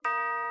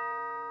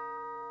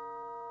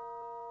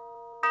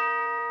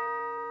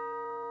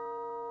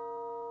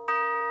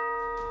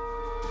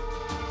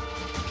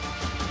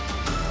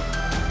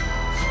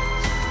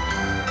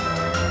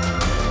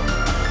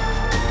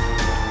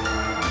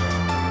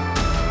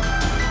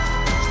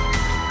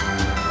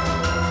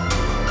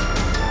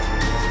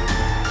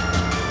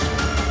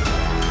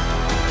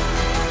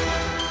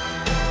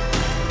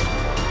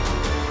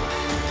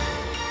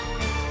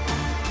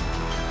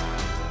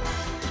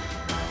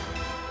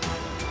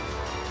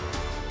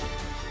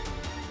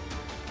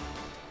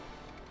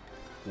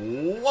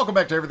Welcome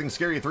back to Everything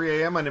Scary at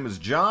 3 a.m. My name is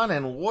John,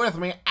 and with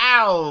me,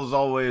 as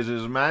always,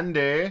 is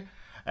Mandy.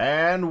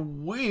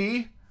 And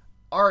we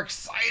are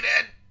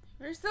excited.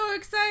 We're so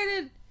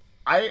excited.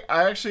 I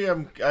actually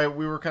am.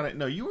 We were kind of.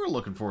 No, you were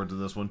looking forward to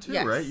this one too,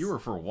 Yes. right? You were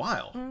for a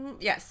while.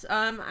 Yes.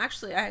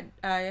 Actually, I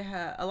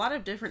had a lot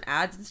of different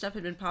ads and stuff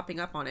had been popping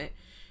up on it.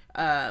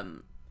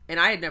 And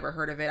I had never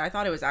heard of it. I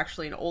thought it was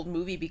actually an old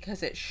movie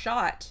because it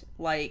shot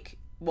like,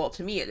 well,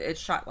 to me, it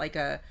shot like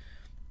an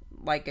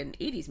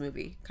 80s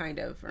movie kind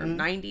of, or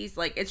 90s.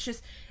 Like, it's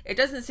just, it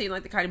doesn't seem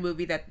like the kind of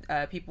movie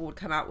that people would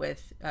come out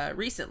with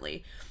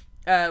recently,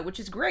 which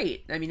is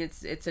great. I mean,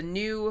 it's a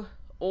new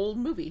old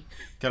movie.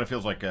 Kind of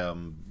feels like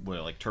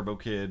like Turbo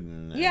Kid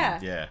and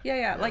yeah.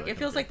 Like it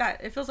feels like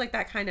that. It feels like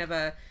that kind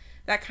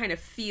of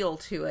feel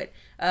to it.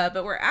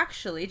 But we're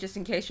actually, just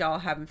in case y'all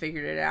haven't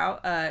figured it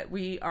out,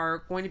 we are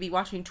going to be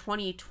watching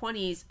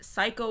 2020's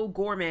Psycho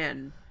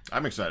Goreman.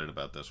 I'm excited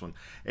about this one.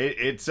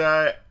 It's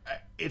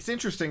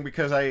interesting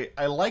because I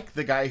like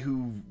the guy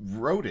who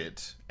wrote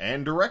it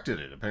and directed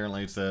it.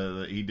 Apparently,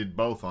 he did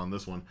both on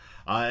this one.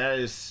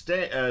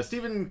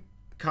 Stephen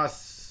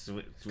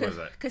Kostanski.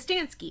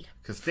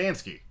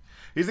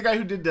 He's the guy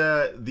who did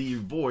The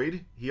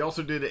Void. He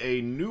also did a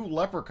new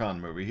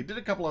Leprechaun movie. He did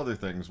a couple other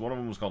things. One of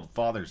them was called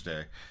Father's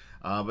Day.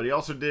 But he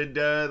also did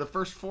the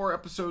first 4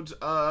 episodes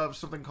of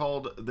something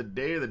called The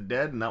Day of the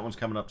Dead, and that one's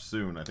coming up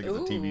soon. I think it's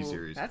a TV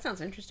series. That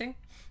sounds interesting.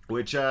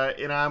 Which,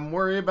 I'm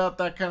worried about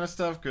that kind of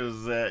stuff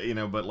because,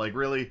 but like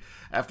really,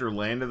 after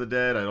Land of the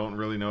Dead, I don't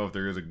really know if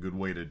there is a good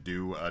way to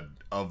do a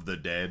Of the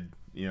Dead,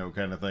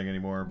 kind of thing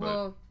anymore. But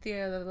well,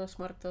 Dia de los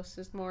Muertos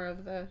is more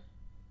of the...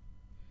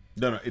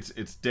 No,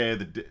 it's Day of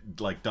the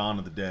like Dawn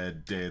of the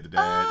Dead, Day of the Dead.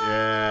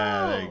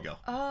 Yeah, there you go.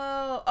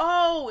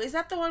 Is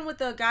that the one with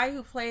the guy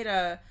who played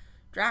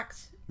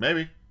Drax?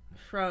 Maybe.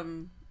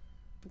 From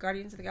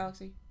Guardians of the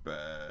Galaxy.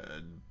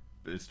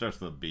 It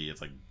starts with a B.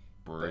 It's like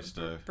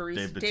Barista.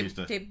 Dave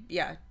Bautista.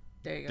 Yeah,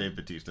 there you go. Dave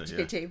Bautista,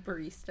 yeah. Dave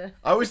Barista.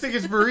 I always think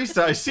it's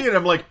Barista. I see it,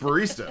 I'm like,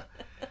 Barista.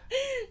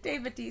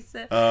 Dave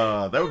Bautista.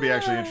 That would be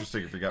actually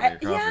interesting if you got me a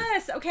coffee.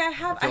 Yes. Okay. I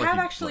have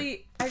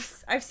actually.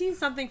 I've seen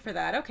something for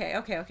that. Okay. I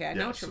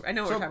know what we're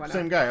talking about.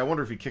 Same guy. I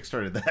wonder if he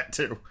kickstarted that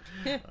too.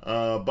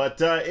 But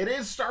it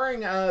is starring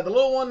the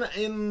little one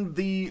in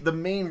the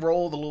main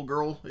role. The little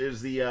girl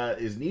is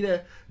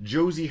Nita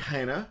Josie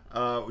Hanna.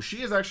 She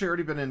has actually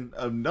already been in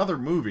another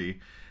movie.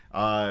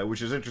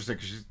 Which is interesting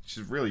because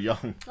she's really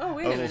young. Oh,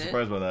 wait I was a a little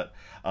surprised by that.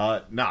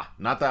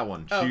 Not that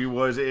one. Oh. She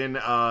was in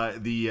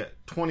the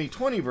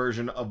 2020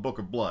 version of Book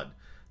of Blood.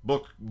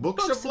 Books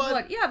of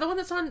Blood? Yeah, the one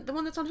that's on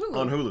Hulu.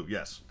 On Hulu,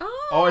 yes.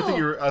 Oh, I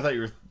thought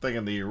you were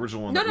thinking the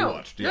original one that we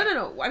watched. Yeah.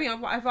 No. I mean,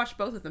 I've watched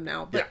both of them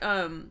now, but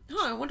I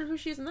wonder who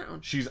she is in that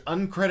one. She's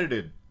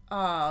uncredited.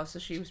 Oh, so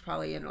she was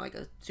probably in like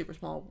a super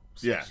small role.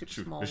 She's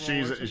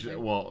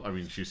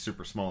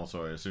super small,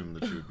 so I assume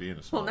that she would be in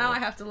a small Well, now role. I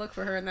have to look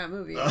for her in that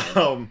movie.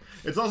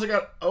 It's also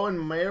got Owen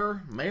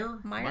Meyer,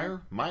 something like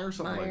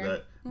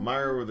that. Mm-hmm.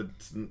 Meyer with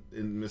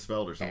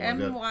misspelled or something like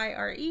that.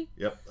 Myre.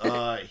 Yep.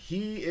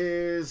 He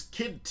is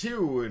Kid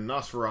 2 in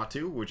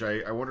Nosferatu, which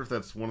I wonder if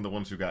that's one of the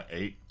ones who got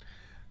 8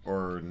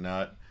 or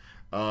not.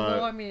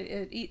 Well, I mean,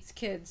 it eats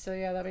kids, so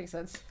yeah, that makes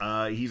sense.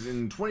 He's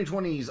in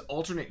 2020's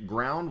Alternate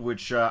Ground,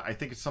 which I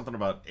think it's something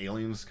about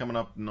aliens coming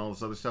up and all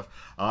this other stuff.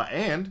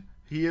 And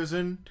he is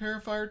in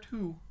Terrifier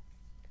 2.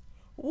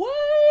 What?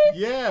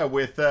 Yeah,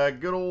 with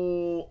good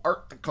old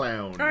Art the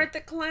Clown. Art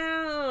the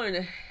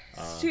Clown.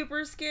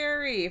 Super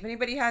scary. If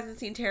anybody hasn't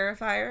seen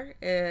Terrifier,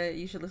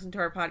 you should listen to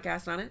our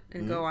podcast on it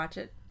and go watch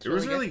it. It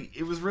was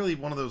really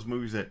one of those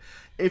movies that,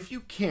 if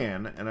you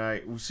can, and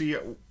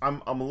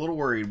I'm a little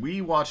worried. We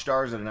watched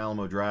ours at an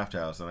Alamo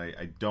Drafthouse, and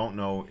I don't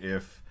know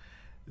if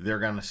they're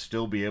gonna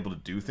still be able to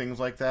do things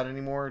like that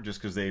anymore, just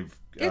because they've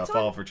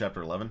followed for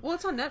Chapter 11. Well,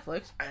 it's on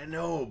Netflix. I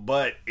know,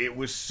 but it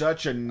was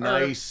such a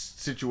nice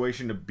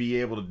situation to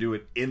be able to do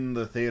it in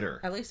the theater.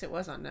 At least it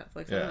was on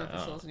Netflix. I don't know if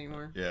it sells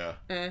anymore. Yeah.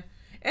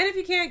 And if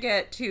you can't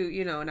get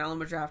to, an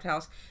Alamo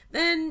Drafthouse,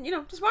 then,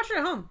 just watch it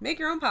at home. Make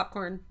your own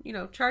popcorn.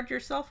 Charge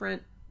yourself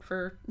rent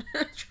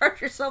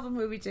charge yourself a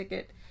movie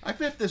ticket. I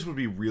bet this would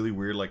be really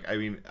weird. Like, I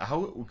mean,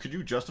 how could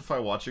you justify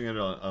watching it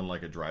on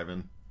like a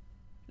drive-in?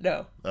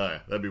 No.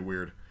 That'd be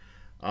weird.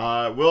 It's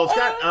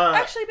got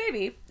actually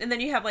maybe. And then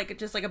you have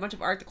just a bunch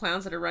of Art the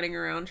Clowns that are running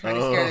around trying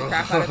to scare the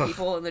crap out of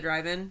people in the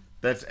drive-in.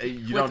 That's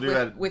don't do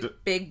that with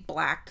big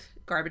black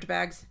garbage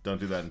bags. Don't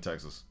do that in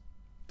Texas.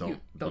 Don't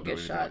get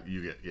shot.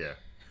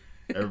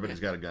 Everybody's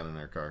got a gun in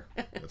their car.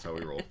 That's how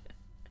we roll.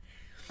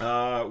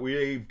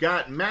 We've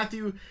got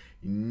Matthew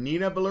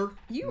Nienaber.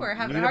 You are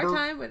having a hard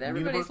time with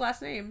everybody's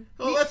last name.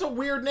 Oh, that's a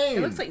weird name.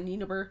 It looks like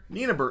Nienaber.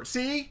 Nienaber.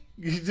 See?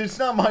 It's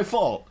not my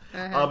fault.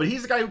 But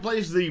he's the guy who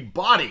plays the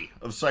body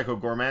of Psycho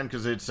Goreman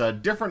because it's a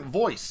different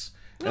voice.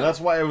 And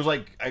that's why I was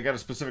like, I got to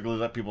specifically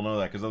let people know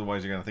that because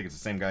otherwise you're going to think it's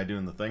the same guy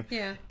doing the thing.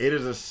 Yeah. It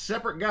is a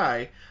separate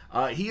guy.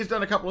 He has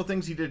done a couple of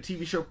things. He did a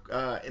TV show,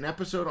 an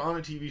episode on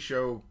a TV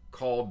show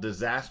called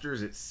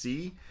Disasters at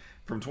Sea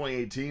from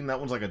 2018. That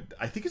one's like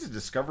I think it's a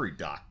Discovery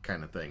doc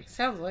kind of thing.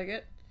 Sounds like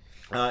it.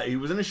 He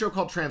was in a show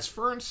called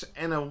Transference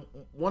and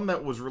one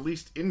that was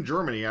released in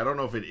Germany. I don't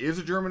know if it is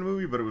a German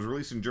movie, but it was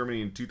released in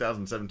Germany in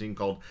 2017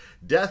 called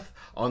Death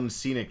on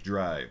Scenic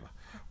Drive,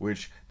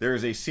 which there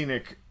is a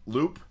scenic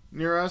loop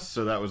near us,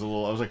 so that was a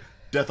little... I was like,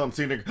 Death on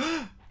Scenic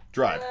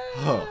Drive.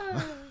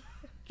 Oh.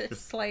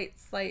 Slight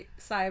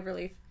sigh of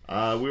relief.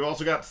 We've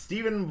also got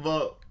Stephen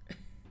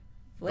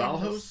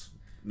Valhos.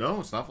 No,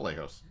 it's not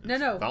Vallejos. It's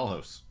No.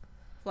 Valhos.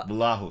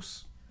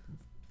 Vlahos.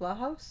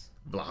 Vlahos?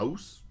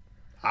 Vlahos?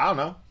 I don't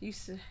know.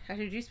 How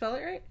did you spell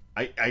it right?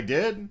 I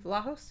did.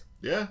 Vlahos?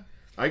 Yeah.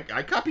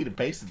 I copied and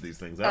pasted these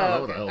things. I don't know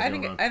what the hell's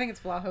going on. I think it's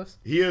Vlahos.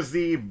 He is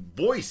the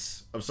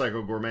voice of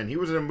Psycho Goreman. He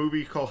was in a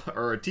movie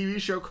or a TV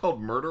show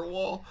called Murder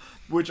Wall,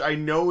 which I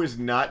know is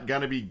not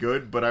gonna be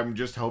good, but I'm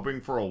just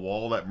hoping for a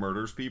wall that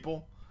murders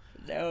people.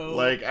 No.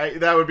 Like,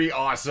 that would be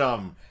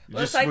awesome.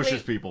 Just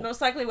squishes people.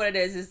 Most likely what it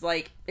is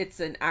like, it's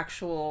an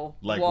actual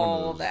like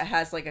wall that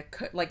has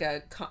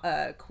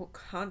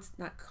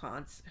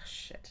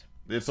shit.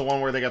 It's the one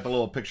where they got the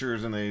little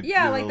pictures and they...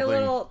 Yeah, like the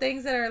little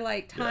things that are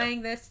like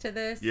tying this to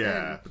this.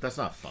 Yeah, but that's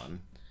not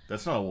fun.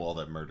 That's not a wall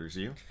that murders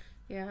you.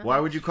 Yeah. Why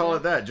would you call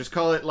it that? Just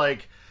call it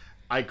like,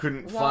 I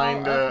couldn't wall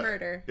find... of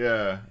murder.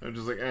 Yeah, I'm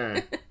just like,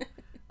 eh.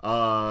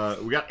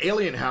 We got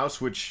Alien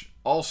House, which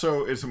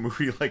also is a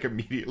movie like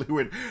immediately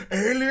went,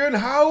 Alien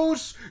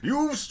House!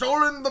 You've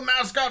stolen the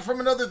mascot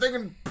from another thing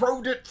and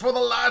probed it for the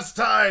last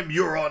time!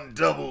 You're on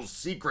double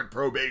secret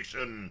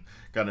probation!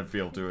 Kind of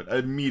feel to it.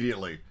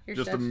 Immediately.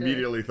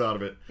 Immediately thought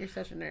of it. You're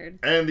such a nerd.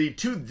 And the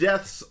two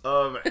deaths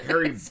of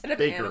Harry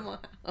Baker. Animal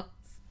House.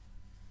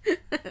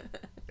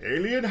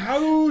 Alien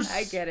House!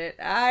 I get it.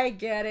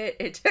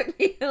 It took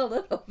me a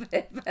little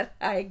bit, but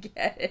I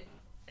get it.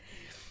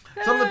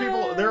 Some of the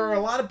people, there are a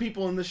lot of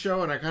people in this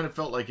show, and I kind of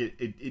felt like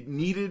it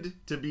needed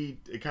to be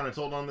kind of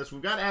told on this.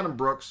 We've got Adam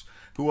Brooks,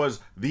 who was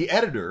the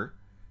editor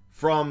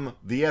from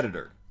The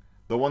Editor.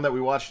 The one that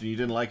we watched and you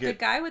didn't like it. The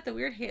guy with the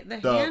weird hand?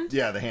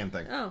 Yeah, the hand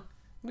thing. Oh,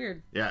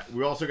 weird. Yeah,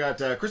 we also got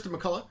Kristen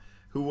McCullough,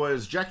 who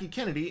was Jackie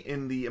Kennedy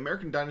in the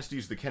American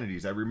Dynasties The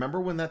Kennedys. I remember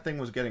when that thing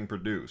was getting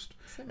produced,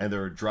 and they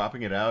were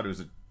dropping it out. It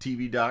was a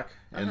TV doc,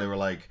 and they were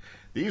like,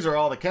 these are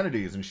all the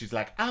Kennedys. And she's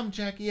like, I'm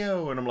Jackie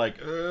O. And I'm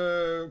like,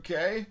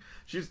 okay.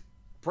 She's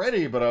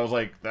pretty, but I was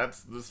like,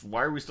 that's this.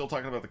 Why are we still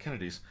talking about the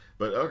Kennedys?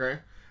 But okay.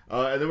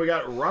 And then we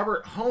got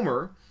Robert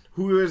Homer,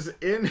 who is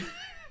in...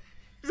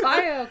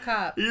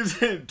 BioCop.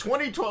 He's in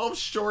 2012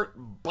 short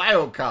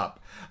BioCop.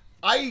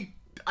 I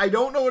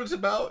don't know what it's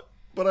about,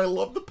 but I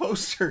love the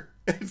poster.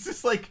 It's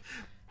this like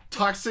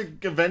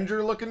toxic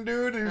Avenger looking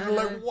dude, and he's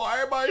like,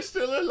 why am I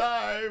still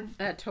alive?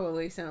 That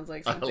totally sounds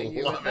like something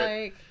you would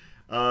like.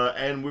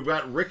 And we've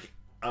got Rick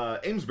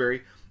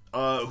Amesbury,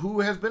 who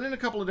has been in a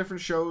couple of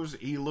different shows.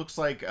 He looks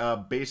like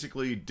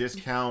basically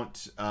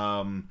discount...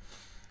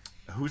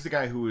 who's the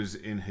guy who was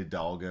in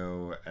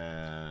Hidalgo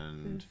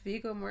and...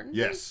 Viggo Mortensen?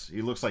 Yes,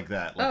 he looks like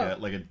that.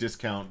 Like a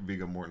discount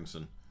Viggo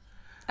Mortensen.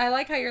 I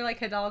like how you're like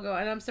Hidalgo,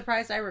 and I'm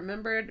surprised I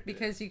remembered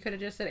because you could have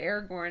just said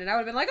Aragorn, and I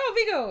would have been like, oh,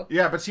 Viggo!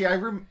 Yeah, but see, I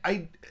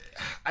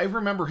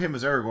remember him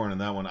as Aragorn in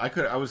that one.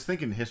 I was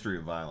thinking History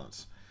of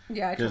Violence.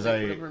 Yeah, I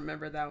totally would have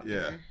remembered that one.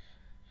 Yeah. Either.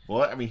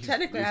 Well, I mean,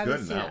 technically, he's I good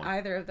haven't in seen that one.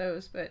 either of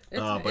those, but it's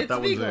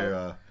that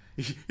Viggo.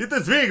 It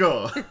is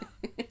Viggo!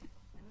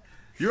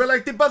 You are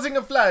like the buzzing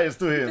of flies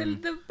to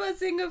him. The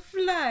buzzing of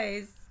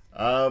flies.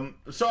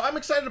 So I'm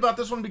excited about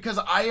this one because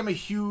I am a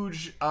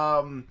huge,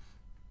 I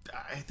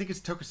think it's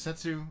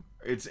Tokusatsu.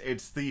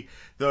 It's the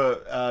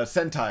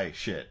Sentai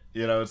shit.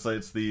 You know,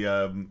 it's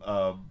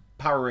the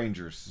Power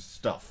Rangers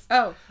stuff.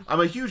 Oh. I'm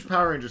a huge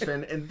Power Rangers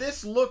fan, and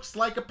this looks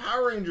like a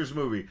Power Rangers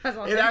movie.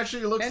 It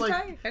actually looks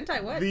like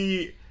Hentai what?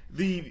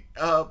 The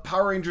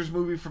Power Rangers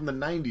movie from the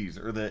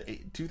 90s or the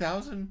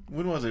 2000.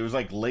 When was it? It was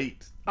like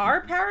late.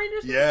 Our Power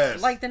Rangers?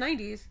 Yes. Like the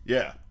 90s.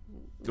 Yeah.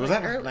 Was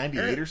that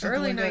 98 or something?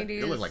 Early like 90s.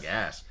 That? It looked like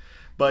ass.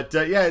 But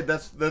yeah,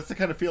 that's the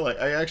kind of feel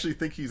I actually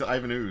think he's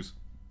Ivan Ooze.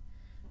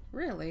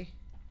 Really?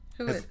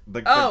 Who is?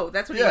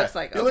 That's what he looks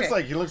like. Okay.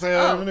 He looks like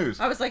Ivan Ooze.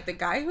 I was like, the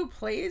guy who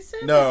plays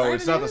him? No,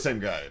 it's not the same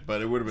guy,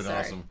 but it would have been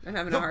awesome. I'm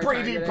having a hard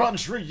Brady time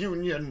Bunch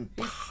reunion.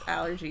 These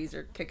allergies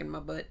are kicking my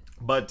butt.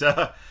 But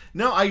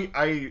no,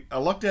 I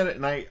looked at it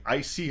and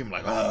I see him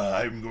like,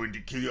 I'm going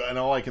to kill you, and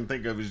all I can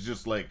think of is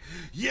just like,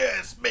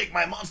 yes, make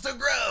my monster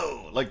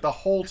grow. Like the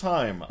whole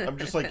time, I'm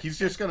just like, he's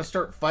just gonna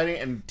start fighting,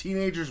 and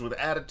teenagers with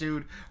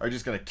attitude are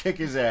just gonna kick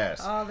his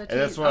ass. And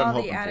that's what I'm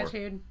hoping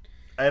attitude.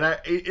 For. And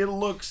it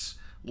looks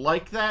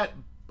like that.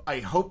 I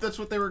hope that's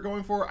what they were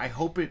going for. I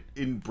hope it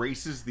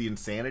embraces the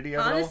insanity of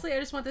it all. Honestly, I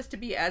just want this to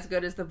be as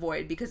good as The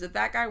Void, because if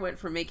that guy went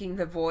from making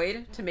The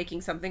Void to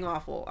making something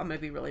awful, I'm going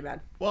to be really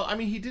mad. Well, I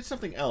mean, he did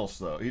something else,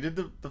 though. He did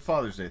the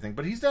Father's Day thing,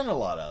 but he's done a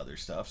lot of other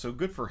stuff, so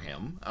good for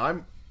him.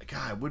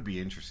 God, it would be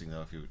interesting,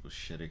 though, if he was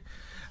shitty.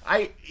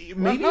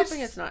 I'm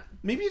hoping it's not.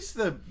 Maybe it's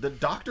the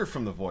doctor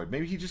from The Void.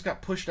 Maybe he just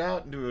got pushed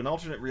out into an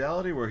alternate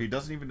reality where he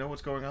doesn't even know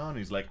what's going on.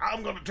 He's like,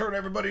 I'm going to turn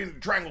everybody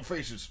into triangle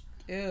faces.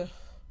 Ew.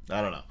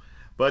 I don't know.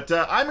 But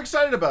I'm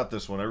excited about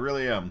this one. I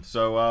really am.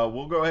 So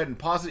we'll go ahead and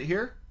pause it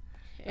here.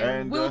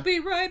 And we'll be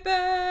right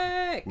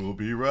back. We'll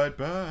be right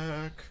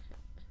back.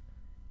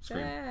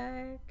 Scream.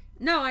 Back.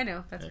 No, I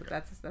know. That's what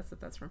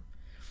that's from.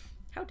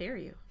 How dare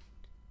you?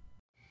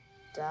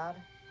 Dad,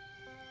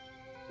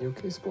 You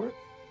okay, sport?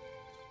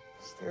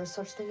 is there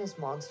such thing as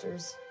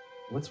monsters?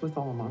 What's with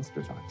all the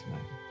monster talk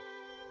tonight?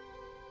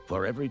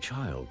 For every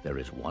child, there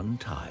is one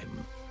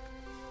time,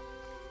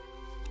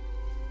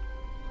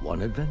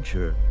 one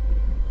adventure,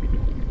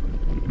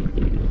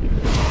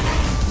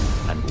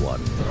 and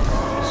one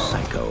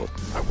psycho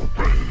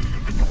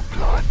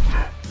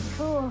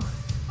Cool.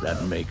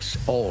 that makes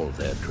all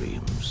their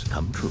dreams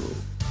come true.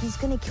 He's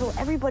gonna kill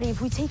everybody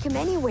if we take him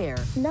anywhere.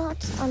 Not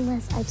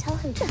unless I tell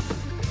him to.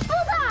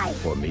 Bullseye!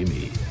 For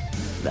Mimi,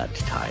 that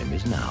time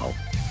is now.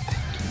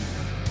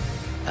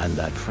 And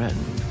that friend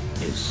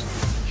is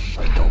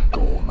Psycho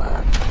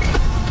Gorman.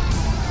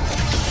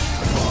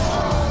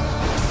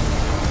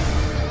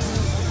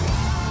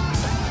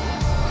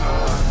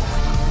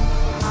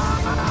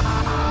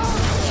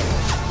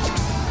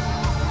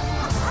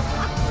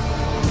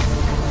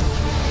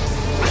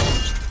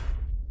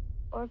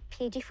 Or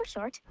PG for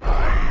short.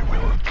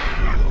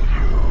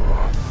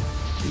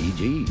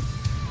 PG.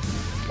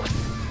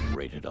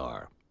 Rated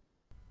R.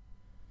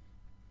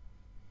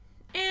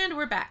 And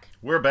we're back.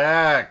 We're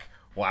back.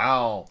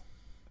 Wow.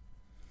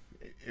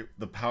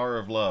 The power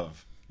of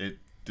love. It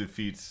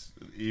defeats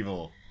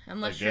evil.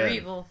 Unless again. you're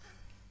evil.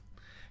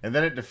 And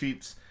then it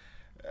defeats,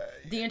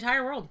 The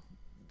entire world.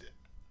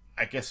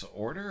 I guess,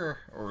 order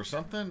or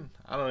something.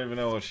 I don't even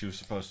know what she was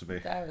supposed to be.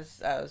 That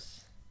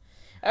was.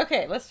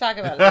 Okay, let's talk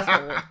about this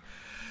movie.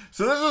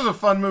 So this was a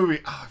fun movie.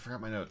 Oh, I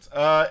forgot my notes.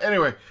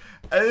 Anyway,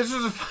 this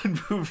was a fun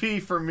movie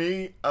for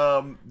me,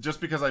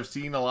 just because I've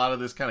seen a lot of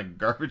this kind of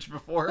garbage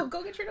before. Oh,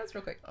 go get your notes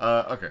real quick.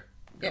 Okay.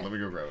 Yeah. Let me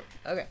go grab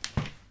it. Okay.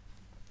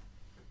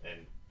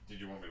 And did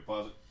you want me to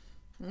pause it?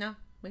 No,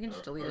 we can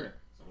just delete it.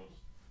 So we'll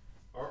just,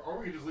 or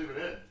we can just leave it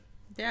in.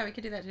 Yeah, we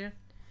could do that too.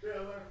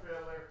 Filler.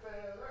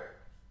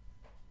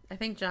 I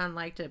think John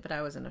liked it, but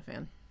I wasn't a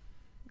fan,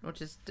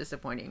 which is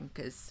disappointing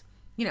because,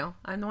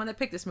 I'm the one that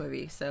picked this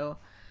movie. So,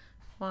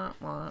 wah,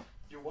 wah.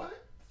 You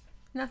what?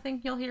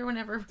 Nothing. You'll hear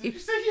whenever Did you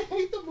say you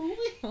hate the movie?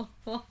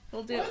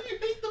 we'll do Why it. do you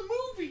hate the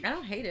movie? I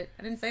don't hate it.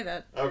 I didn't say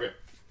that. Okay.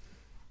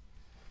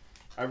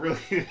 I really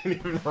didn't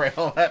even write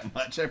all that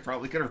much. I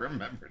probably could have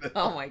remembered it.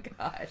 Oh my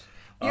gosh.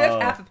 You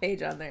have half a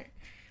page on there.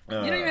 You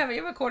don't even have.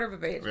 You have a quarter of a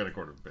page. We got a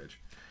quarter of a page.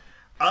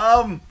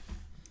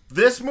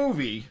 This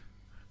movie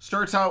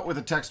starts out with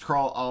a text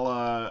crawl a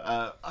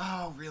la,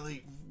 oh,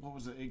 really? What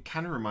was it? It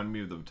kind of reminded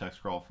me of the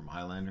text crawl from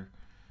Highlander.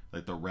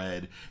 Like the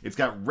red. It's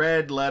got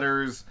red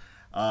letters.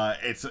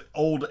 It's an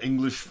old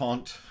English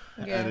font.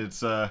 Yeah. And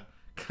it's kind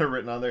of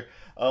written on there.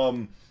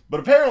 But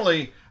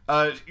apparently,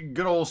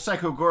 good old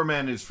Psycho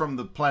Gorman is from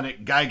the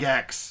planet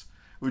Gygax.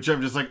 Which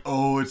I'm just like,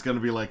 oh, it's going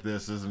to be like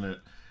this, isn't it?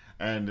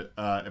 And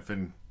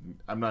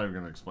I'm not even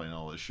going to explain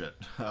all this shit.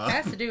 It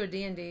has to do with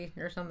D&D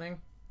or something.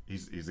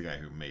 He's the guy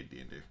who made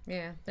D&D.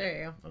 Yeah, there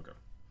you go. Okay.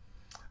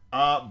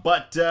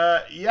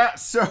 Yeah,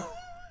 so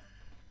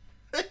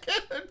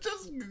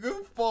just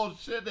goofball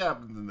shit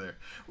happens in there.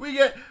 We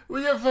get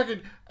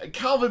fucking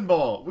Calvin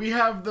Ball. We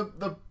have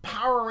the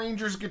Power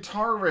Rangers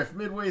guitar riff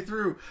midway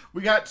through.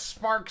 We got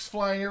sparks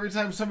flying every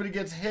time somebody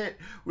gets hit.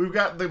 We've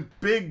got the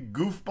big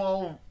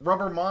goofball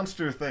rubber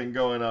monster thing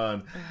going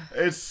on.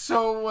 It's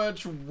so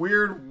much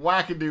weird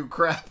wackadoo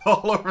crap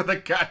all over the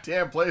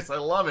goddamn place. I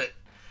love it.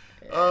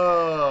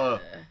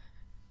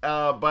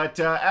 But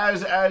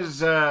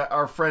as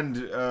our friend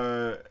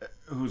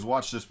who's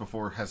watched this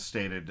before has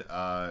stated,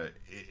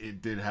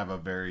 it did have a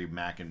very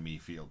Mac and Me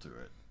feel to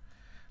it.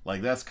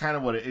 Like that's kind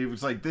of what it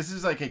was like. This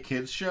is like a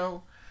kids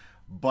show,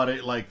 but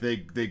it like they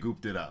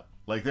gooped it up.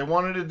 Like they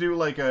wanted to do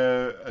like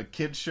a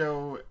kids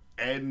show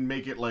and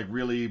make it like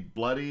really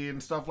bloody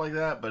and stuff like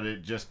that, but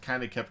it just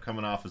kind of kept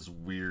coming off as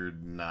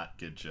weird, not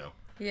kid show.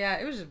 Yeah,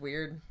 it was just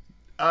weird.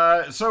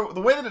 So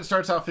the way that it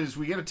starts off is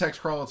we get a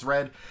text crawl, it's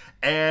red,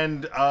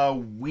 and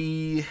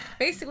we...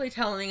 Basically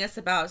telling us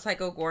about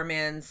Psycho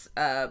Gorman's,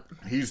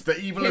 he's the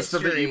evilest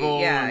of the history. evil,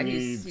 Yeah, and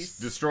he's he's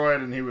destroyed,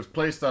 and he was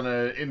placed on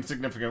an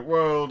insignificant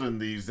world in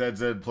the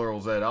ZZ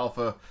plural Z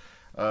alpha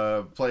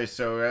place,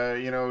 so,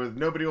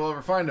 nobody will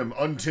ever find him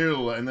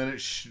until, and then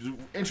it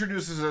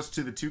introduces us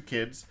to the two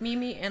kids.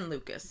 Mimi and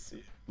Lucas.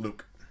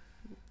 Luke.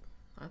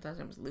 I thought his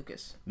name was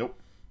Lucas. Nope.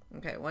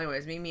 Okay, well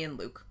anyways, Mimi and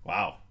Luke.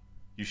 Wow.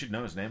 You should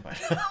know his name by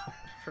now.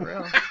 For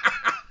real.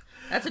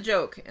 That's a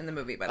joke in the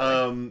movie, by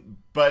the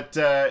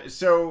way.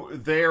 So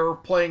they're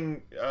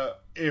playing,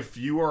 if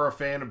you are a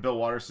fan of Bill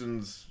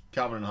Watterson's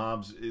Calvin and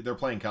Hobbes, they're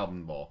playing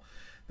Calvin Ball.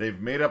 They've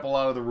made up a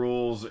lot of the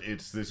rules.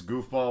 It's this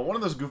goofball, one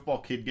of those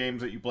goofball kid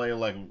games that you play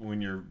like when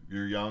you're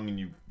young and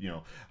you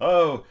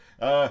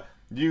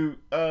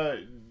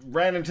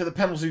ran into the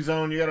penalty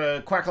zone. You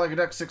gotta quack like a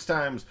duck 6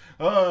 times.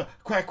 Quack,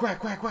 quack, quack,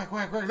 quack,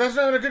 quack, quack. That's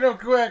not a good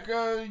quack.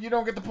 You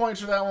don't get the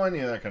points for that one.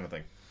 Yeah, that kind of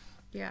thing.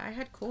 Yeah, I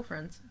had cool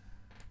friends.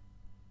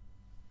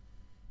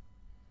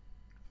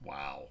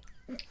 Wow.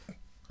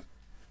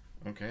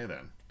 Okay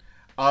then.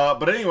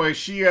 But anyway,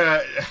 she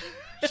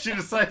She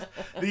decides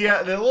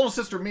the little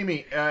sister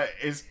Mimi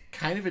is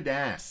kind of an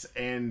ass,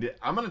 and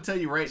I'm gonna tell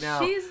you right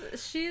now,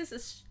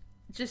 she's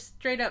just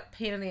straight up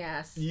pain in the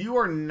ass. you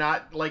are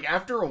not like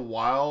after a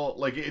while,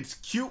 like it's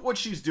cute what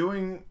she's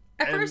doing.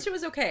 At first, it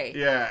was okay.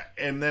 Yeah,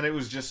 and then it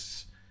was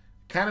just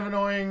kind of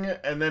annoying,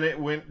 and then it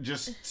went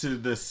just to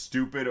the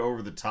stupid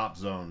over the top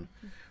zone,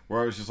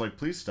 where I was just like,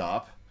 please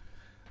stop.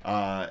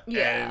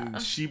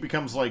 And she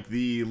becomes like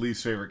the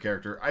least favorite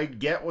character. I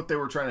get what they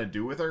were trying to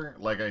do with her.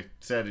 Like I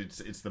said,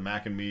 it's the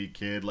Mac and Me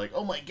kid. Like,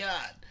 oh my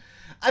god,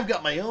 I've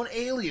got my own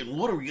alien.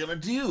 What are we gonna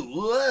do?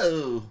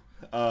 Whoa.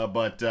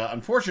 But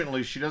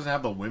unfortunately, she doesn't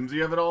have the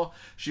whimsy of it all.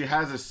 She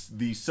has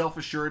the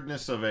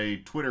self-assuredness of a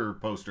Twitter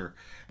poster,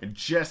 and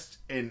just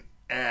an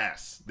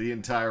ass the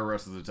entire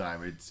rest of the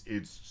time.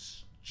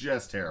 It's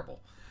just terrible.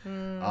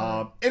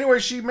 Anyway,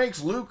 she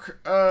makes Luke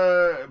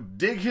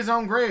dig his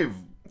own grave.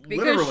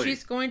 Because Literally.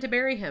 she's going to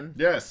bury him.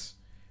 Yes.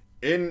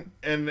 And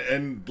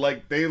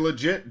like they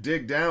legit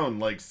dig down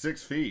like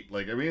 6 feet.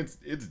 Like, I mean,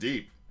 it's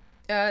deep.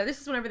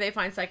 This is whenever they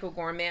find Psycho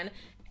Gorman,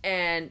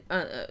 and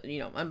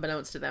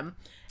unbeknownst to them,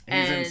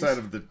 He's and inside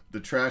of the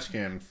trash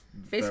can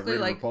basically that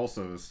Rita like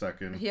Repulsa is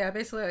stuck in. Yeah,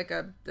 basically like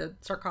the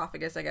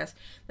sarcophagus, I guess,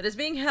 that is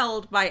being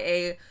held by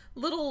a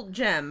little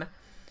gem.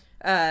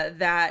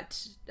 That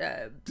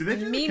do they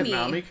do Mimi, the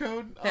Konami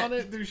code on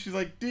it? She's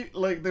like,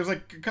 there's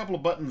like a couple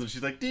of buttons, and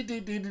she's like,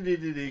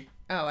 D.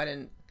 Oh, I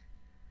didn't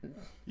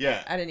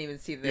even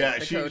see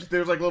the code.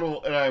 There's like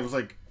little, and I was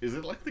like, is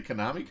it like the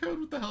Konami code?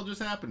 What the hell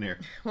just happened here?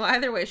 Well,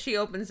 either way, she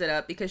opens it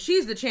up because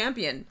she's the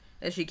champion,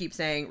 as she keeps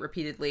saying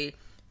repeatedly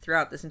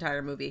throughout this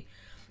entire movie.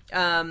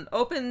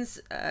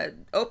 Opens a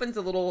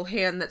little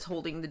hand that's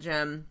holding the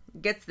gem,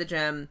 gets the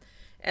gem,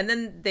 and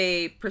then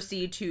they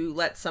proceed to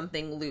let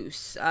something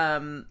loose.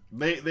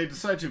 They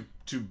decide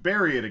to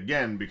bury it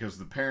again because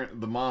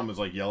the mom is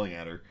like yelling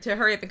at her to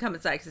hurry up and come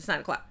inside because it's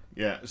 9:00.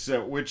 Yeah,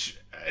 so which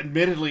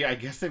admittedly I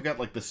guess they've got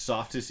like the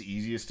softest,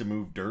 easiest to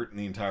move dirt in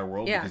the entire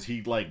world because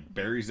he like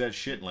buries that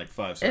shit in like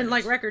 5 seconds. In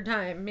like record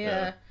time,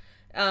 yeah.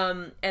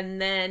 And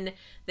then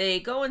they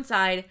go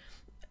inside.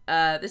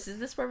 Is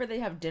this where they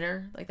have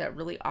dinner? Like that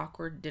really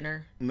awkward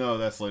dinner? No,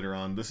 that's later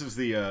on. This is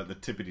the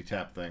tippity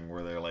tap thing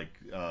where they're like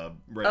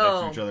right next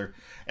to each other,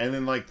 and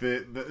then like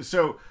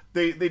so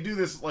they do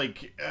this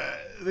like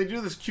they do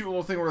this cute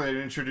little thing where it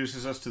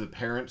introduces us to the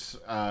parents,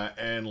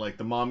 and like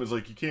the mom is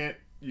like,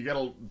 you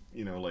gotta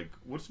like,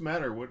 what's the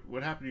matter?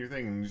 What happened to your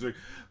thing? And he's like,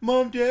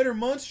 Mom, Dad, are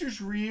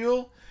monsters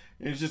real?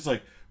 And it's just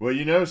like,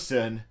 well,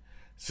 son,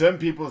 some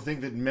people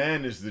think that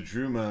man is the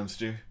true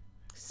monster.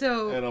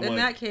 So in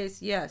that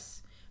case, yes.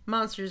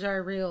 Monsters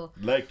are real,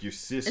 like your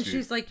sister. And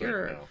she's like,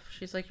 you're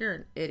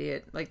an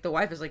idiot. Like the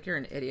wife is like, you're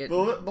an idiot.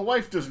 The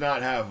wife does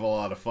not have a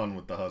lot of fun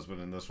with the husband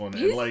in this one,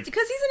 because he's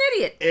an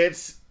idiot.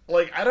 It's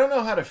like I don't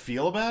know how to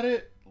feel about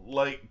it,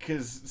 like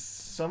because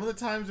some of the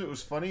times it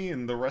was funny,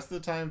 and the rest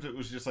of the times it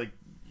was just like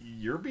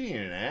you're being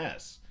an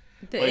ass.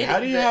 How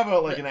do you have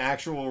an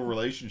actual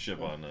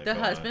relationship on that? The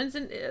husband's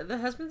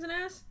an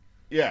ass.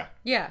 Yeah.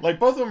 Like,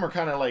 both of them are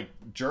kind of, like,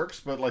 jerks,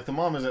 but, like, the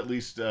mom is at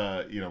least,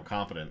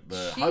 confident.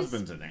 The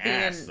husband's an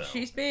ass, though.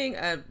 She's being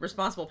a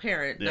responsible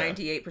parent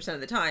 98% of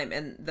the time,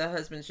 and the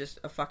husband's just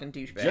a fucking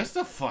douchebag. Just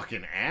a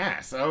fucking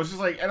ass. I was just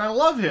like, and I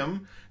love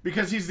him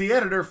because he's the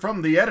editor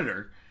from The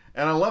Editor,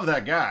 and I love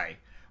that guy.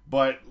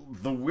 But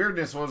the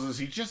weirdness was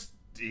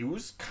he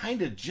was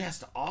kind of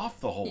just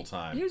off the whole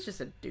time. He was just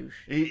a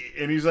douche.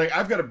 And he's like,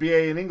 I've got a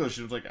BA in English.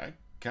 And I was like, I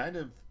kind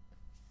of,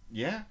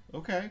 yeah,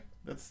 okay.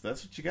 That's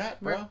what you got,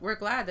 bro. We're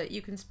glad that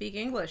you can speak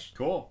English.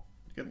 Cool.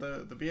 Get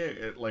the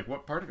BA. Like,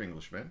 what part of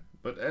English, man?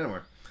 But anyway.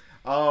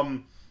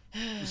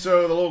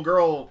 So the little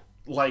girl,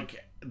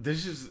 like,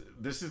 this is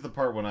the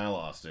part when I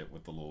lost it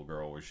with the little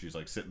girl where she's,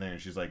 like, sitting there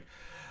and she's like,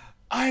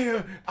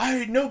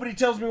 nobody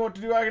tells me what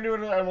to do. I can do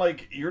it. I'm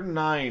like, you're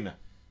 9.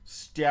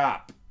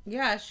 Stop.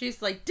 Yeah,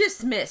 she's, like,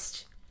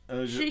 dismissed.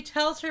 She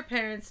tells her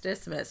parents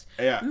dismissed.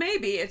 Yeah.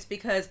 Maybe it's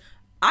because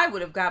I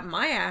would have got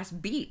my ass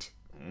beat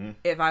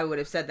if I would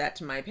have said that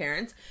to my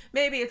parents.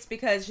 Maybe it's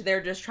because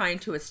they're just trying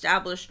to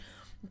establish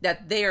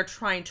that they are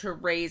trying to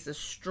raise a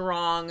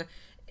strong,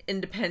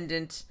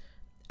 independent,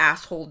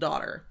 asshole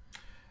daughter.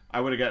 I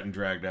would have gotten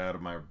dragged out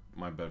of my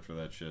bed for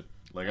that shit.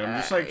 Like, I'm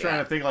just, like,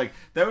 trying to think, like,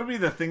 that would be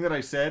the thing that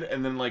I said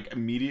and then, like,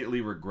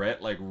 immediately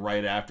regret, like,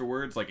 right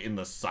afterwards, like, in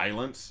the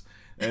silence.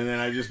 And then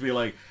I'd just be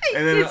like...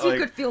 and then, you like,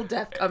 could feel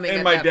death coming.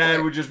 And my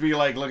dad would just be,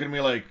 like, looking at me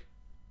like,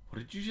 what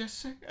did you just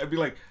say? I'd be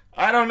like...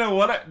 I don't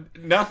know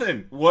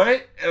nothing.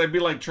 What? And I'd be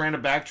like trying to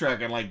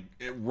backtrack and like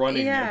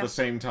running at the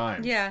same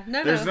time. Yeah,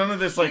 There's none of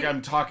this like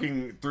I'm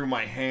talking through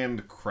my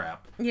hand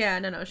crap. Yeah,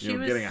 no. She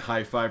was getting a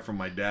high five from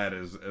my dad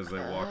as they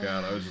walk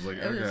out. I was just like,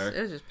 okay.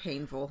 It was just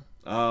painful.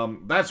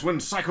 That's when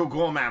Psycho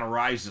Gorman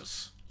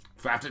arises.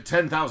 For after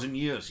 10,000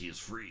 years, he is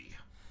free.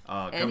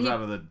 Comes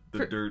out of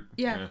the dirt.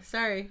 Yeah,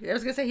 sorry. I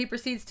was gonna say he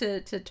proceeds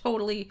to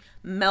totally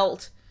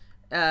melt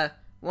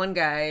one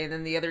guy, and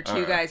then the other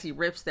two guys he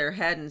rips their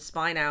head and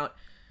spine out.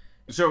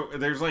 So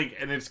there's like,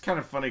 and it's kind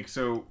of funny.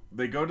 So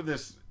they go to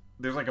this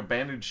there's like a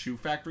abandoned shoe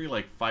factory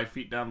like 5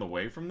 feet down the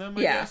way from them,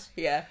 I Yeah, guess.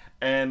 yeah.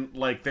 And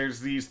like there's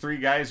these 3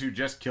 guys who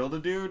just killed a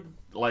dude,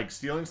 like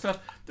stealing stuff.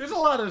 There's a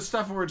lot of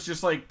stuff where it's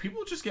just like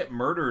people just get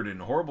murdered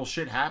and horrible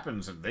shit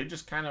happens and they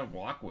just kind of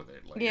walk with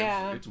it. Like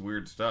it's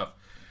weird stuff.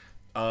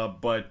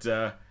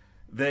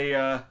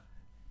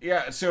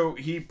 So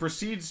he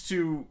proceeds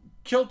to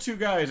kill 2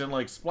 guys and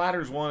like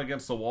splatters one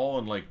against the wall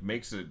and like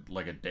makes it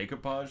like a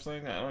decoupage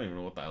thing. I don't even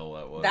know what the hell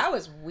that was. That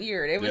was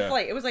weird. It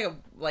was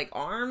like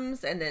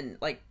arms and then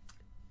like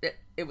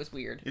it was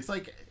weird. It's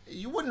like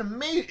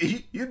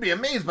you'd be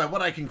amazed by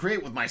what I can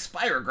create with my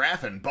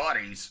spirograph and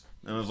bodies.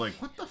 And I was like,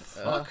 what the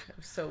fuck? It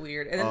was so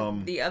weird. And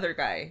then the other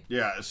guy.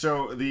 Yeah,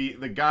 so the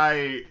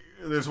guy,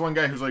 there's one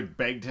guy who's like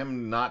begged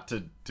him not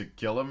to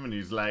kill him, and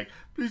he's like,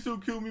 please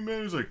don't kill me,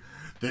 man. He's like,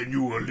 then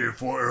you will live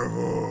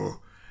forever.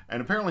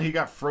 And apparently he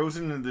got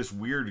frozen in this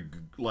weird,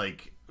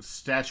 like,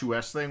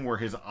 statuesque thing where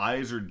his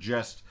eyes are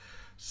just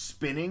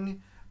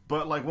spinning.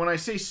 But, like, when I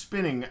say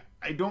spinning,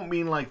 I don't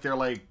mean, like, they're,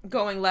 like...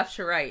 going left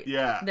to right.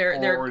 Yeah, they're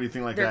or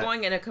anything like that. They're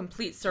going in a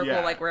complete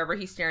circle, like, wherever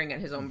he's staring at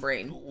his own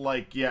brain.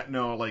 Like, yeah,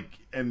 no, like,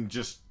 and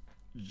just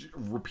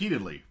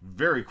repeatedly,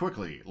 very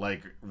quickly,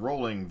 like,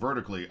 rolling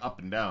vertically up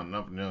and down,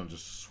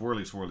 just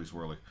swirly, swirly,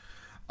 swirly.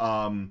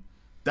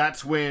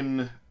 That's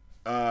when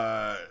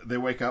they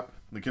wake up.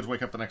 The kids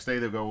wake up the next day.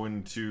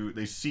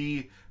 They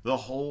see the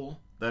hole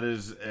that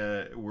is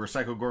where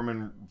Psycho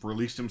Gorman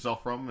released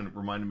himself from, and it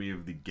reminded me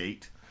of the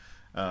gate.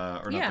 It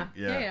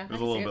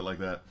was a little bit like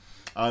that.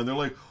 And they're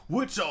like,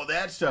 "What's all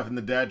that stuff?" And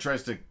the dad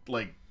tries to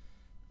like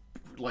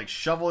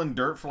shovel in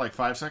dirt for like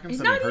 5 seconds. He's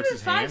then not he hurts even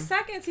his 5 hand.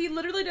 seconds. He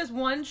literally does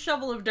one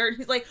shovel of dirt.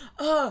 He's like,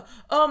 oh,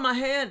 my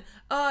hand.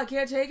 Oh, I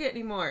can't take it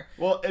anymore.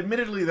 Well,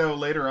 admittedly though,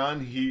 later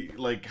on he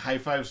like high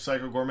fives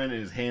Psycho Gorman and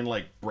his hand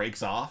like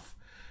breaks off,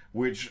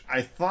 which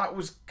I thought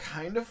was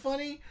kind of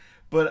funny,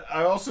 but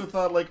I also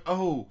thought like,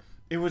 oh,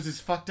 it was his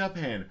fucked up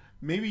hand.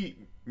 Maybe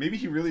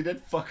he really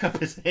did fuck up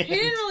his hand. He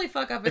didn't really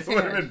fuck up his hand.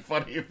 It would have been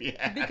funny if he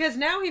had. Because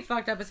now he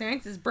fucked up his hand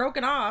because it's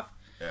broken off.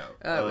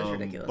 Yeah. It was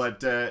ridiculous.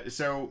 But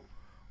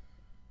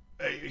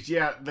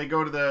they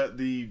go to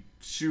the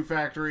shoe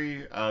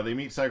factory. They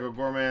meet Psycho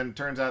Gorman.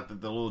 Turns out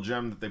that the little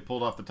gem that they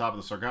pulled off the top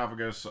of the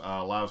sarcophagus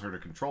allows her to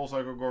control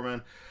Psycho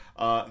Gorman.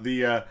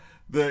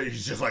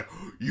 He's just like,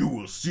 you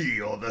will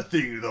see all the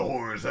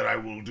horrors that I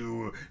will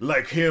do,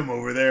 like him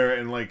over there.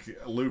 And like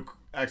Luke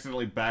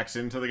accidentally backs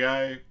into the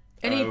guy.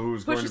 And he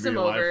who's going to pushes be him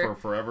alive over.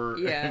 for forever.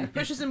 Yeah,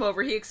 pushes him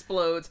over. He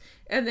explodes.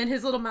 And then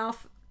his little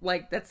mouth,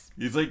 like, that's...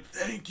 He's like,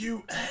 thank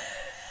you.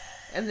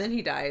 And then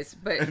he dies.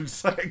 But And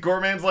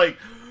Gorman's like...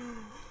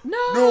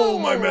 No,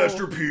 my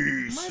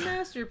masterpiece. My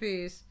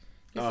masterpiece.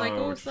 He's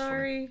like,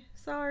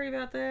 sorry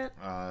about that.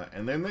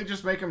 And then they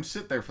just make him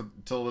sit there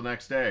till the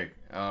next day.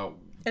 And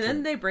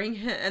then they bring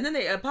him, and then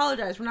they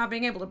apologize for not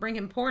being able to bring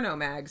him porno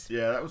mags.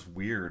 Yeah, that was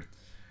weird.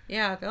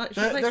 Yeah, she's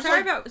like,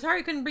 sorry,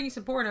 I couldn't bring you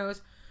some pornos.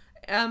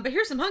 But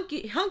here's some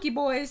hunky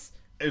boys.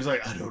 It's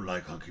like, I don't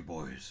like hunky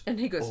boys. And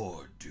he goes,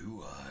 or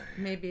do I?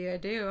 Maybe I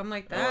do. I'm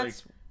like,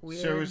 that's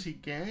weird. So is he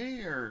gay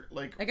or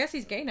like? I guess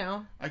he's gay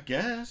now. I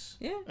guess.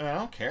 Yeah. I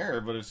don't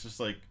care, but it's just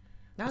like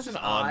that's an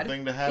just odd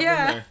thing to have.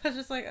 Yeah. In there. It's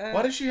just like.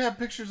 Why does she have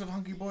pictures of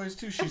hunky boys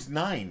too? She's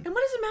 9. And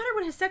what does it matter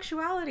what his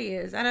sexuality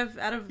is? Out of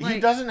like. He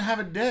doesn't have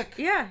a dick.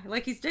 Yeah,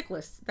 like he's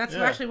dickless. That's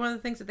actually one of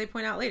the things that they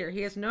point out later.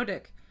 He has no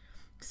dick.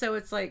 So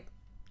it's like.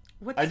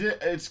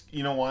 It's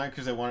you know why?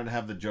 Because I wanted to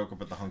have the joke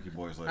up at the hunky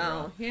boys later.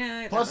 Oh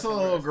yeah. Plus, the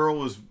little girl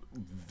was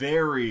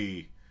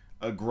very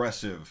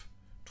aggressive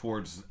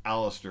towards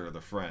Alistair,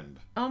 the friend.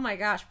 Oh my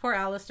gosh, poor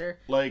Alistair.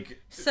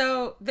 Like.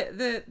 So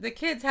the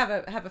kids have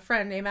a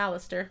friend named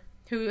Alistair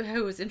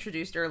who was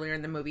introduced earlier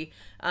in the movie.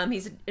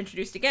 He's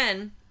introduced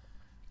again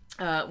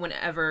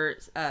whenever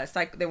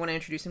they want to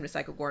introduce him to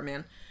Psycho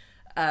Gorman.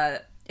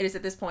 It is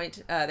at this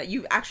point that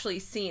you've actually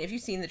seen, if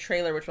you've seen the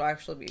trailer, which will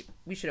actually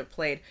we should have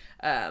played,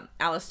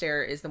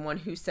 Alistair is the one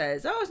who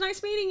says, "Oh, it's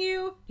nice meeting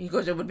you." He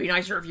goes, "It would be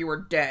nicer if you were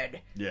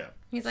dead." Yeah.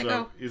 He's like,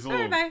 he's a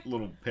bye.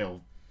 little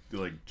pale,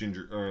 like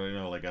ginger, or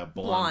like a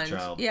blonde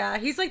child. Yeah,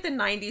 he's like the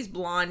 90s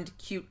blonde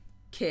cute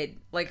kid,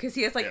 like, because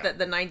he has like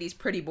the 90s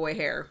pretty boy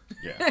hair.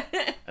 Yeah.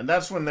 And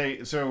that's when they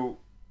do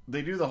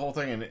the whole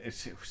thing, and it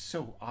was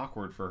so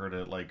awkward for her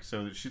to like.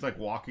 So she's like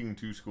walking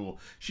to school.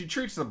 She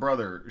treats the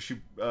brother.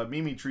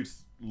 Mimi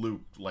treats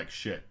Luke like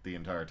shit the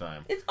entire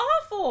time. It's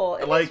awful.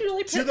 It like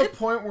really to the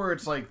point where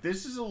it's like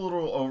this is a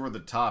little over the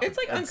top. It's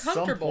like at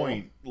uncomfortable. Some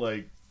point,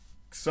 like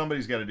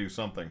somebody's got to do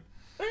something.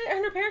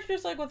 And her parents are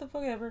just like, "What the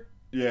fuck ever."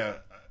 Yeah,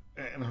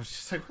 and I was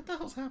just like, "What the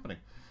hell's happening?"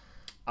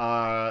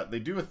 They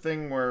do a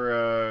thing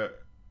where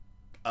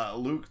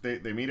Luke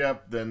they meet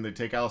up, then they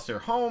take Alistair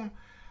home.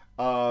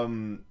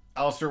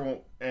 Alistair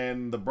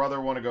and the brother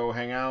want to go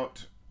hang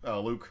out.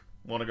 Luke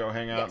want to go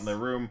hang out in their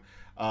room.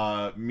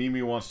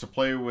 Mimi wants to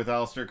play with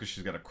Alistair because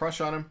she's got a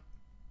crush on him.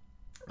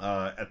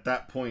 At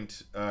that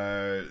point,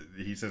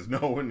 he says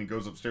no, and he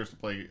goes upstairs to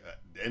play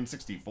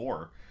N64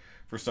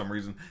 for some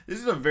reason. This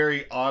is a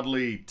very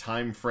oddly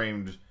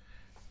time-framed,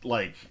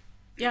 like,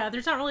 Yeah,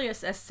 there's not really a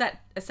set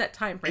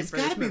time frame It's for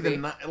this got to be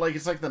movie.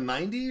 it's like the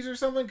 90s or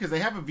something, because they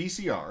have a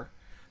VCR.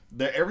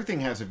 Everything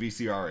has a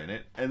VCR in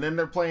it, and then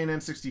they're playing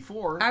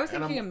N64. I was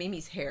thinking of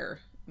Mimi's hair.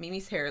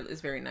 Mimi's hair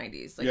is very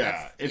 90s. Like,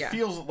 yeah, it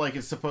feels like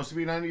it's supposed to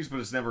be 90s, but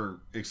it's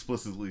never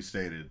explicitly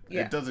stated.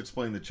 Yeah. It does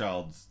explain the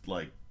child's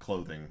like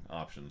clothing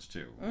options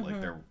too. Like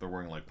they're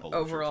wearing like polo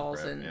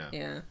overalls shirts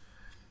and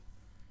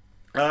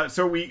yeah.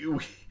 So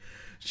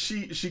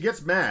she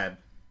gets mad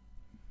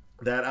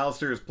that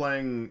Alistair is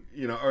playing,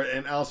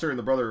 and Alistair and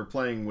the brother are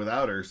playing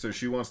without her, so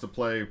she wants to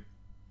play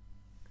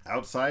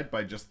outside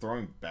by just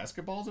throwing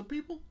basketballs at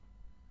people.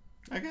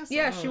 I guess.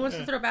 Yeah, she wants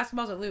to throw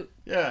basketballs at Luke.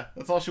 Yeah,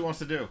 that's all she wants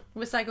to do.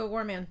 With Psycho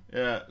Gorman.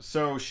 Yeah,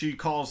 so she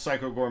calls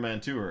Psycho Gorman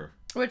to her.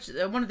 Which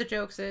one of the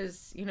jokes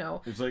is,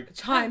 it's like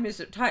time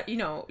is time.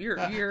 You're.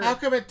 How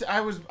come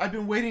I've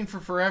been waiting for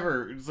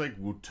forever. It's like,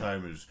 well,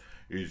 time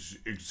is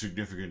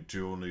insignificant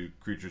to only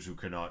creatures who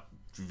cannot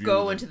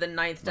go into the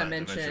ninth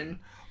dimension.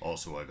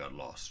 Also, I got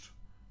lost.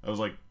 I was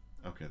like,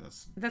 okay,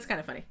 that's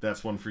kind of funny.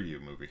 That's one for you,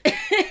 movie.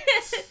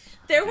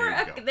 There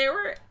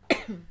were.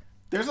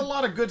 There's a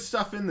lot of good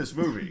stuff in this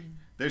movie.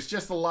 There's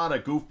just a lot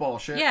of goofball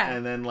shit,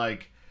 and then I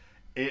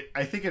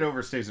think it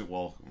overstays it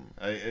well.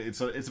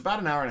 It's about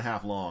an hour and a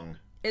half long.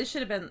 It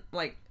should have been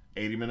like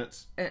 80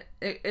 minutes.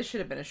 It should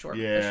have been a short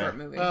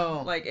movie.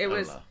 Well, like it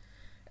was.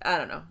 I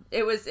don't know.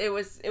 It was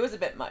a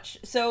bit much.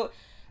 So,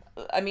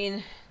 I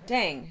mean,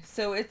 dang.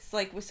 So it's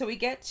like we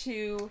get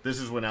to. This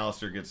is when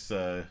Alistair gets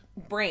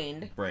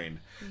brained. Yeah.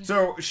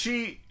 So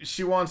she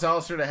wants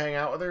Alistair to hang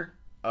out with her.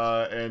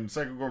 And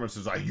Psycho Gorman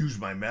says, I use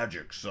my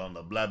magics on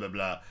the blah, blah,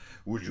 blah.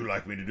 Would you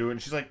like me to do it?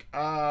 And she's like,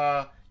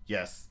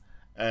 yes.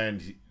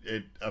 And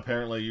it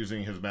apparently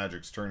using his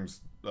magics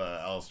turns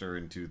Alistair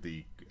into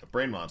the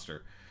brain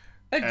monster.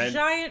 A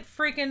giant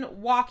freaking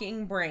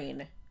walking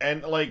brain.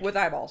 And with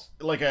eyeballs.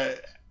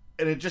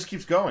 And it just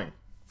keeps going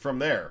from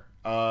there.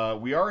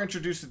 We are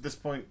introduced at this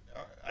point,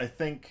 I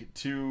think,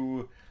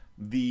 to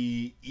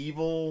the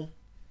evil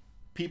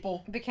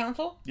people. The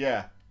council?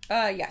 Yeah.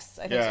 Yes,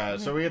 I think so.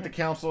 So we get the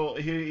council.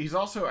 He's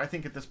also, I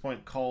think, at this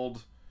point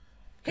called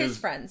his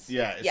friends.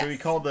 Yeah, yes. So he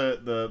called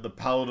the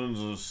Paladins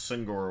of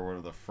Singor, or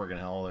whatever the friggin'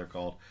 hell they're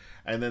called.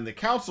 And then the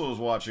council is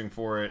watching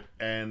for it,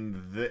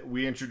 and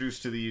we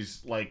introduced to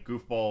these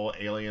goofball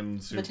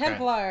aliens. The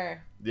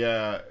Templar.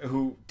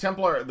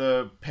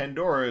 The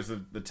Pandora is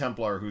the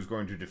Templar who's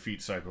going to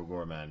defeat Psycho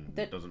Gorman.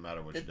 It doesn't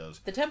matter what she does.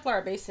 The Templar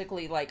are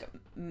basically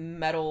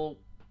metal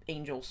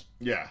angels.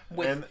 Yeah.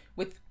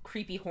 With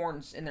creepy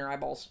horns in their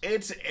eyeballs.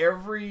 It's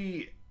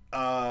every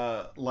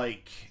ultra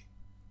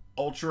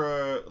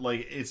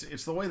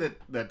it's the way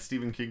that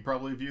Stephen King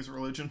probably views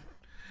religion,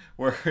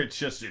 where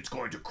it's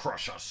going to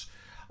crush us.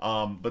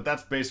 But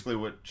that's basically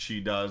what she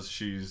does.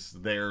 She's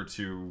there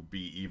to be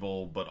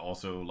evil, but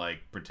also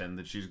pretend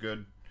that she's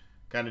good,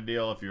 kind of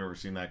deal. If you've ever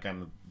seen that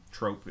kind of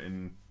trope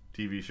in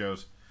TV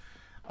shows,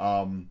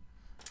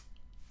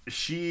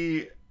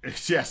 she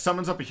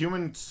summons up a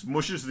human,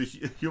 smushes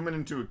the human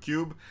into a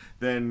cube,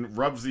 then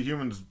rubs the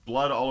human's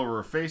blood all over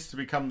her face to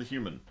become the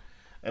human.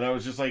 And I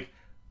was just like,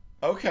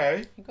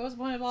 okay. It goes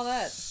point of all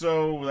that.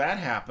 So that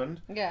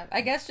happened. Yeah,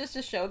 I guess just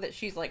to show that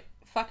she's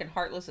fucking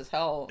heartless as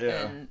hell.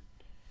 Yeah.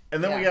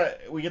 And then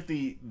we get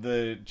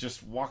the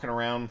just walking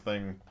around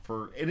thing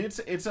and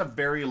it's a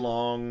very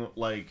long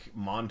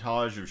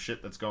montage of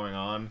shit that's going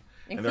on,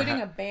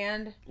 including a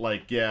band.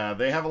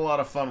 They have a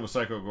lot of fun with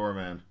Psycho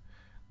Gorman.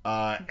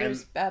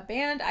 There's a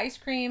band, ice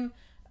cream,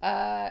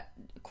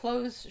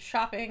 clothes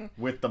shopping.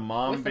 With the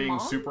mom being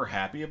super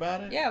happy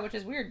about it? Yeah, which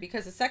is weird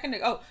because the second...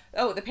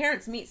 the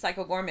parents meet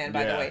Psycho Gorman,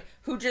 by the way,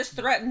 who just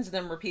threatens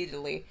them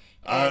repeatedly.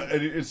 And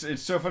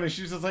it's so funny.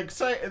 She's just like,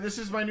 this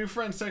is my new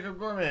friend, Psycho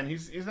Gorman.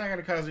 He's not going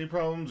to cause any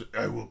problems.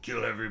 I will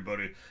kill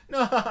everybody.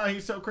 No,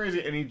 he's so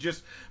crazy. And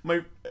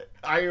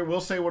I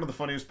will say one of the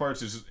funniest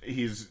parts is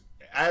he's...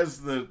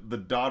 As the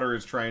daughter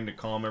is trying to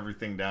calm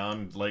everything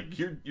down,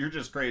 you're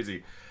just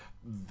crazy.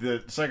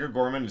 The Psycho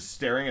Gorman is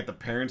staring at the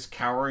parents,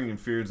 cowering in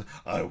fear.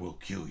 I will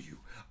kill you.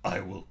 I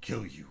will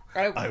kill you.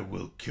 I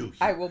will kill you.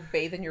 I will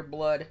bathe in your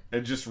blood.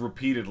 And just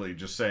repeatedly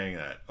just saying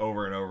that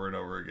over and over and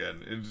over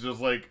again. It's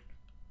just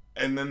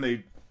and then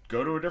they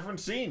go to a different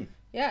scene.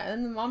 Yeah,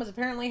 and the mom is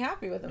apparently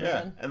happy with him.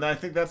 Yeah, again. and I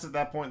think that's at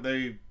that point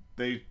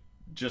they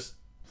just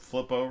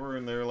flip over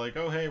and they're like,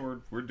 oh hey, we're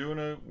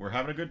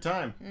having a good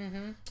time.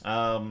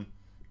 Mm-hmm.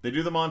 They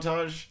do the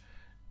montage,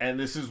 and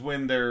this is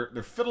when they're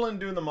fiddling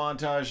doing the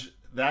montage.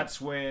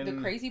 That's when...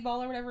 The crazy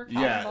ball or whatever?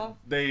 Yeah,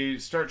 they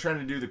start trying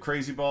to do the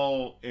crazy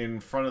ball in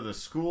front of the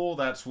school.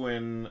 That's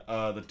when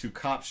the two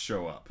cops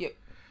show up. Yep.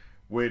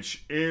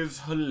 Which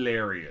is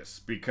hilarious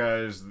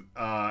because...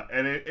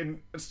 and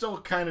it's still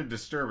kind of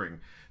disturbing.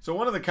 So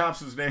one of the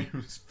cops'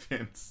 name is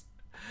Vince.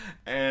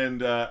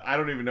 And I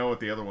don't even know what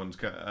the other one's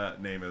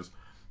name is.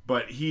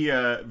 But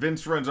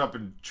Vince runs up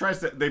and tries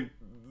to...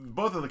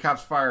 Both of the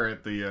cops fire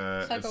at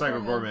the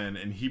Psycho Gorman,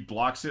 and he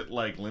blocks it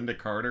like Linda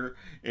Carter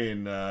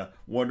in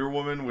Wonder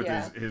Woman with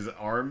his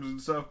arms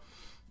and stuff.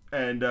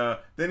 And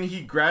then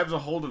he grabs a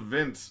hold of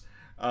Vince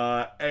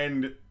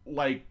and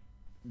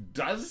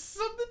does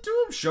something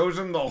to him, shows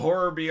him the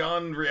horror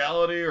beyond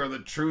reality or the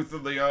truth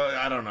of the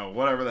I don't know,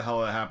 whatever the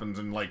hell that happens,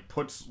 and like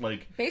puts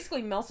like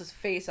basically melts his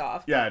face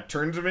off. Yeah,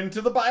 turns him into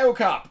the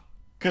BioCop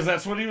because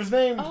that's what he was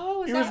named.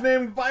 Oh, he was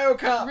named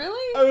BioCop.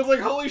 Really? I was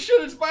like, holy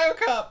shit, it's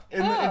BioCop.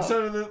 And Oh.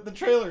 instead of the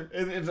trailer,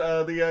 it's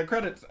the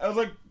credits. I was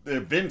like,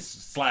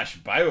 Vince /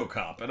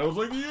 BioCop, and I was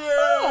like,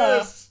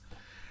 yes.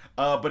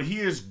 But he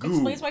is goo.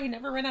 Explains why he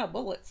never ran out of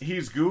bullets.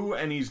 He's goo,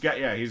 and he's got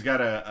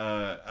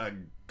a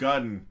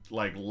gun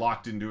like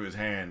locked into his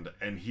hand,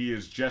 and he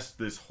is just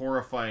this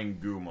horrifying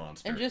goo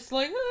monster. And just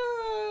like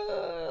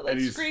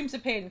screams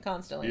of pain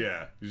constantly.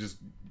 Yeah, he's just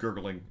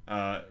gurgling.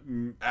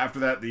 After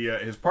that,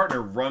 his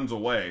partner runs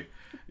away,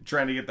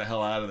 trying to get the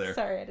hell out of there.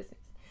 Sorry, I just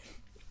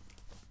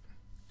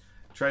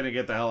Trying to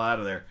get the hell out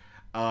of there.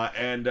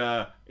 And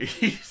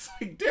he's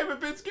like, damn it,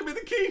 Vince, give me the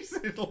keys.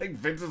 And like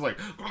Vince is like,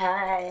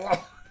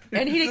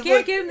 and he It's can't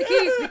like, give him the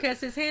keys because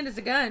his hand is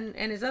a gun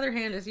and his other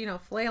hand is,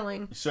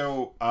 flailing.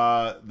 So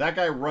that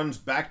guy runs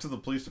back to the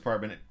police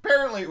department.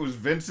 Apparently, it was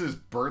Vince's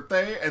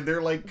birthday, and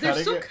they're like They're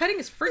cutting still it. cutting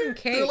his freaking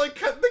cake. They're like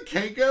cutting the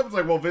cake up. It's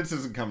like, well, Vince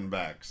isn't coming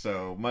back,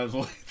 so might as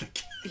well eat the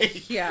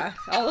cake. Yeah,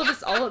 all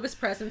of his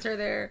presents are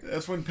there.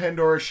 That's when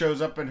Pandora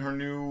shows up in her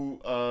new,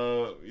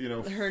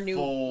 Her new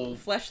full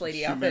flesh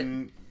lady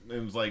human,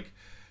 and was like,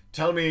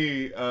 tell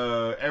me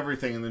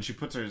everything, and then she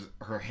puts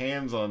her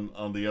hands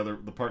on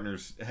the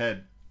partner's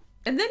head.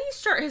 And then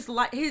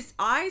his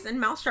eyes and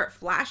mouth start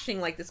flashing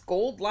like this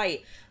gold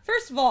light.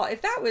 First of all,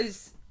 if that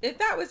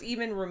was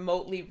even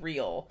remotely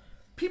real,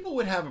 People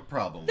would have a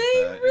problem with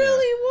they that.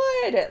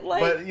 really would.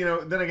 Like,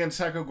 But, then again,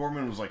 Psycho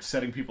Gorman was like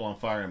setting people on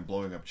fire and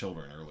blowing up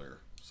children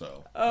earlier.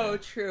 So. oh,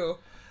 true.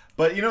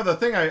 But, the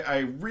thing I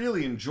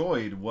really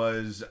enjoyed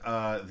was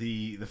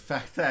the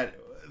fact that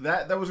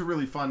was a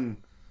really fun,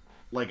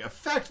 like,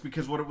 effect,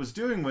 because what it was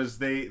doing was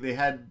they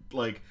had,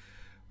 like,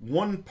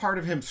 one part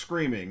of him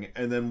screaming,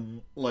 and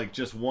then like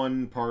just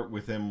one part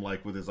with him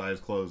like with his eyes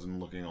closed and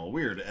looking all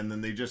weird, and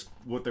then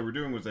what they were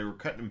doing was they were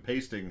cutting and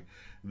pasting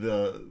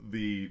the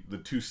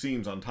two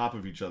scenes on top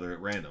of each other at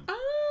random.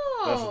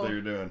 Oh, That's what they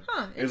were doing.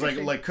 Huh, it's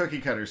like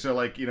cookie cutter. So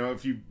like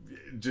if you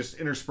just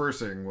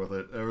interspersing with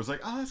it, it was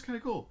like, oh, that's kind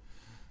of cool.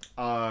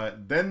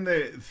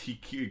 Then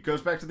he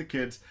goes back to the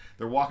kids.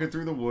 They're walking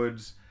through the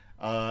woods.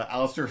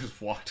 Alistair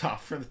has walked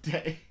off for the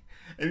day,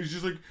 and he's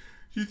just like,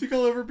 do you think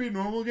I'll ever be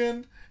normal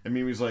again? And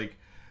Mimi's like,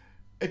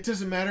 it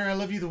doesn't matter. I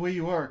love you the way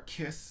you are.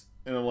 Kiss.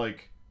 And I'm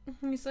like,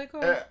 he's like,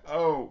 we're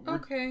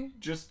okay,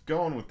 just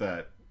going with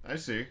that. I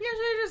see. Yeah,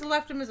 they just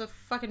left him as a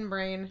fucking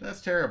brain.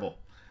 That's terrible.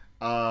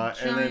 Giant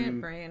and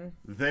then brain.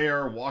 They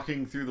are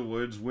walking through the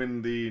woods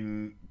when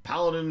the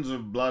paladins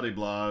of blah de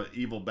blah,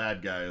 evil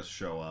bad guys,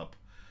 show up.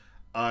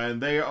 And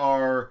they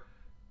are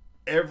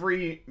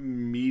every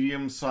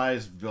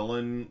medium-sized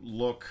villain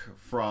look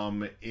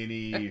from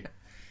any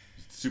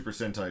Super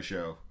Sentai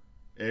show.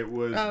 It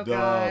was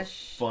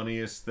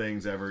funniest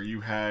things ever.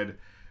 You had,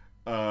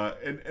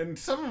 and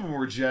some of them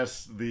were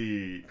just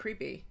the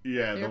creepy.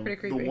 Yeah, they were pretty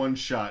creepy. The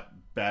one-shot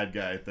bad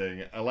guy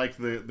thing. I liked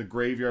the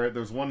graveyard. There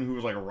was one who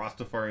was like a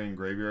Rastafarian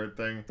graveyard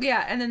thing.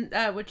 Yeah, and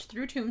then which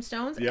threw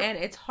tombstones, and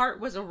its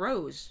heart was a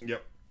rose.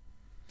 Yep.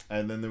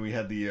 And then we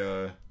had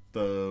the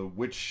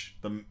witch,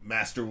 the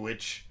master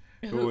witch.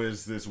 Who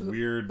is this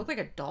weird... Looked like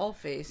a doll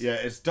face. Yeah,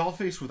 it's doll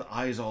face with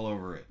eyes all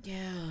over it.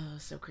 Yeah,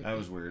 so creepy. That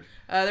was weird.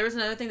 There was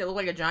another thing that looked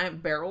like a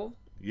giant barrel.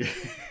 Yeah.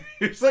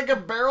 It's like a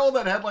barrel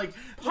that had like...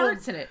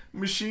 parts in it.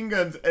 Machine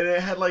guns. And it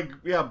had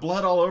like,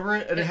 blood all over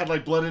it. And it had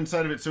like blood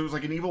inside of it. So it was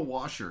like an evil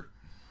washer.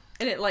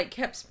 And it like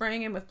kept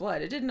spraying him with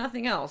blood. It did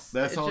nothing else.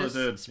 That's all it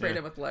did. Sprayed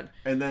him with blood.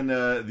 And then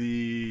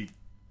the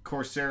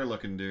Corsair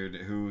looking dude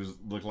who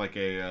looked like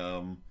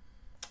a...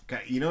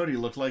 You know what he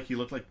looked like? He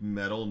looked like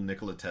metal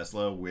Nikola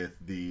Tesla with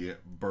the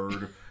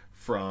bird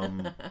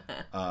from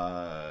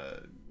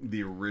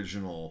the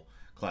original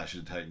Clash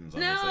of the Titans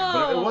on this thing.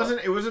 But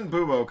it wasn't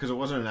Bubo because it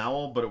wasn't an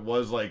owl, but it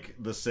was like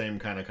the same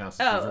kind of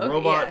concept. It was a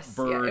robot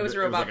bird. Yeah, it was a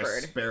robot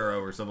bird. A sparrow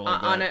or something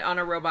like that. On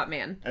a robot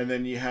man. And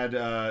then you had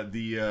I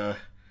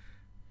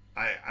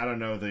don't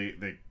know,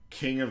 the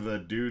king of the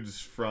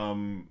dudes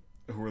from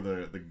who were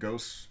the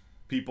ghost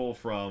people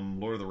from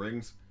Lord of the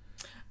Rings.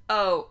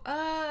 Oh,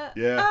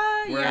 yeah.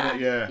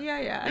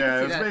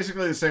 Yeah. It was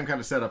basically the same kind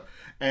of setup,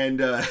 and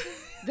the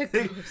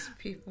ghost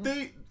people.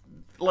 They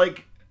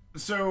like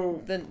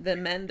so the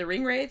men, the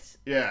ring wraiths.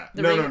 Yeah,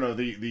 no,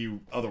 the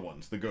other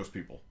ones, the ghost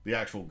people, the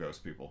actual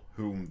ghost people,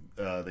 whom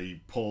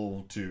they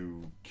pull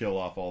to kill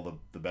off all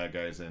the bad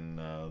guys in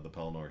the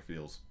Pelennor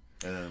Fields,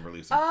 and then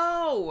release them.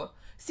 Oh,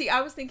 see, I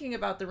was thinking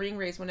about the ring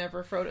wraiths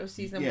whenever Frodo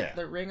sees them with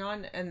the ring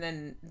on, and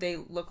then they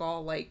look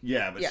all like.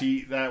 Yeah, but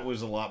see, that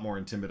was a lot more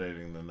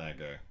intimidating than that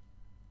guy.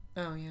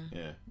 Oh,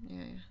 yeah.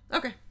 Yeah.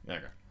 Okay.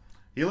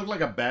 He looked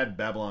like a bad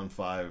Babylon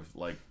 5,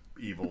 like,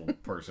 evil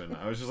person.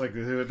 I was just like,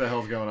 what the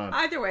hell's going on?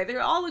 Either way, they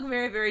all look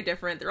very, very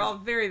different. They're all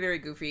very, very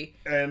goofy.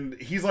 And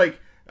he's like,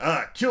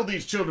 kill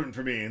these children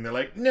for me. And they're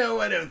like, no,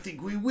 I don't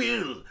think we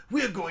will.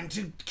 We're going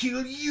to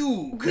kill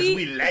you because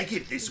we like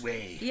it this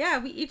way. Yeah,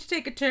 we each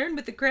take a turn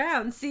with the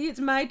crown. See, it's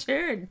my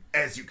turn.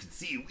 As you can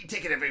see, we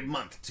take it every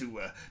month to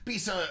be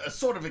a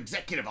sort of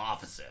executive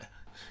officer.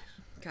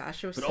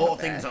 Gosh, it was But so all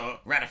bad. things are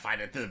ratified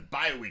at the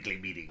bi-weekly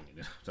meeting.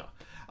 So,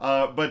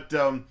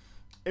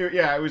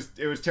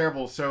 it was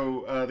terrible.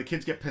 So the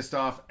kids get pissed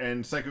off,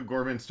 and Psycho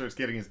Gorman starts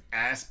getting his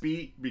ass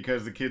beat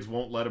because the kids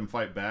won't let him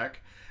fight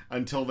back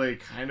until they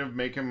kind of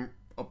make him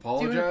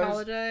apologize. Do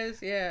apologize?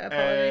 Yeah,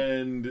 apologize.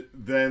 And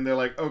then they're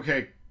like,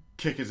 okay,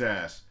 kick his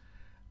ass.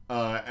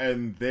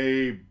 And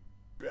they,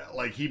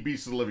 he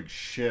beats the living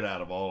shit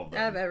out of all of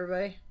them. Out of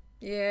everybody.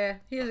 Yeah,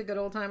 he has a good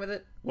old time with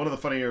it. One of the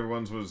funnier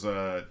ones was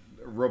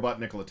Robot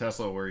Nikola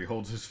Tesla, where he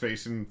holds his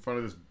face in front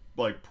of this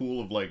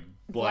pool of blackness.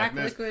 Black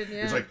liquid,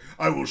 yeah. He's like,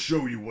 I will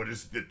show you what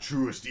is the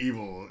truest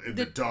evil in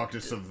the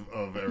darkness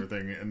of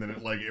everything. And then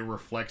it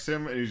reflects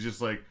him, and he's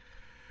just like,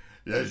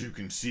 as you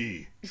can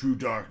see, true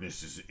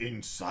darkness is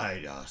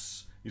inside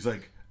us. He's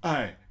like,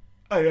 I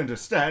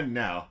understand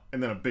now.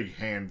 And then a big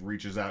hand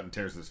reaches out and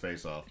tears his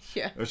face off.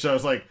 Yeah. So I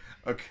was like,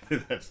 okay,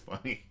 that's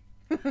funny.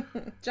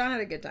 John had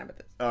a good time with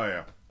this. Oh,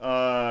 yeah.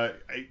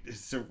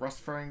 It's a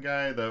rust-frying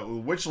guy. The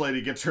witch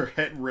lady gets her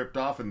head ripped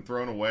off and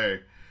thrown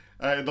away.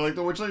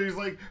 The witch lady's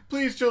like,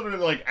 please,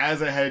 children.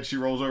 As a head, she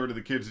rolls over to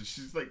the kids and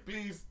she's like,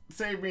 please,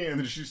 save me. And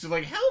then she's just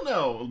like, hell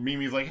no.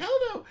 Mimi's like, hell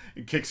no.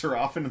 And kicks her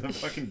off into the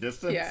fucking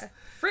distance. Yeah.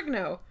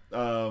 Frigno.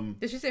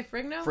 Did she say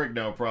Frigno?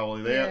 Frigno,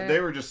 probably. They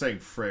were just saying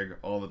frig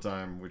all the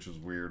time, which was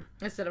weird.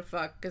 Instead of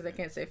fuck, because they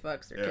can't say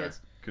fucks. They're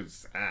kids.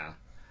 Because,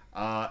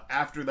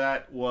 after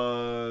that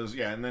was,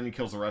 and then he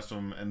kills the rest of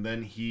them, and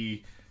then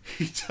he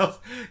tells,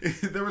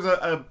 there was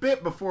a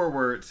bit before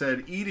where it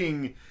said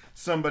eating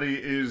somebody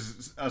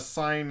is a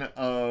sign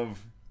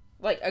of...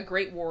 a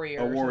great warrior.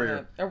 A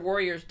warrior. A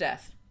warrior's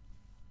death.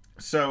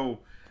 So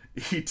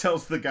he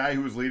tells the guy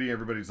who was leading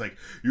everybody, he's like,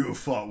 you have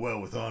fought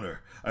well with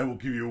honor. I will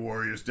give you a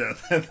warrior's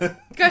death. And then,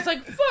 the guy's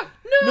like, fuck,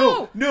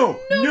 no, I'm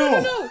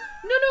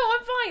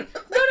fine.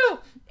 No.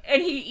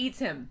 And he eats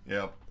him.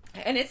 Yep.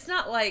 And it's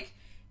not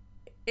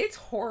it's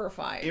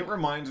horrifying. It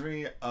reminds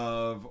me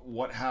of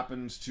what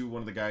happens to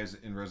one of the guys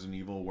in Resident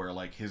Evil where,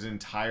 his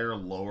entire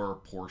lower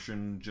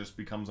portion just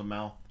becomes a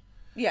mouth.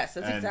 Yes,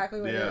 that's exactly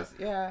what it is.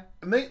 Yeah.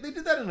 And they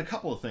did that in a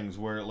couple of things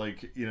where, I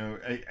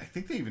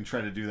think they even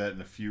try to do that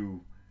in a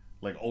few,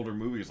 older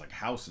movies, like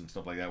House and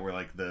stuff like that, where,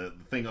 the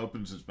thing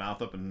opens its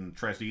mouth up and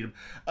tries to eat him.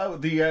 Oh,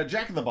 the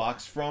Jack in the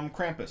Box from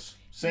Krampus.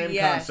 Same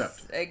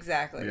concept.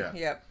 Exactly. Yeah.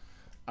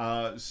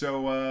 Yep.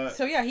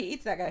 So yeah, he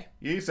eats that guy.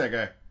 He eats that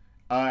guy.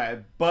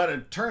 But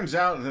it turns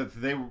out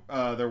that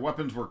their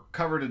weapons were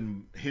covered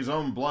in his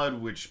own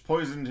blood, which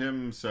poisoned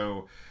him,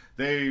 so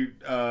they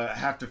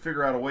have to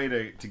figure out a way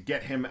to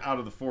get him out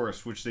of the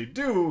forest, which they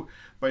do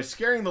by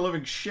scaring the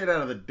living shit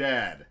out of the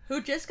dad.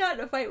 Who just got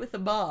in a fight with the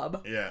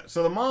mob. Yeah,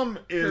 so the mom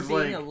is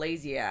for being a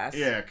lazy ass.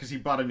 Yeah, because he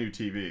bought a new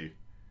TV.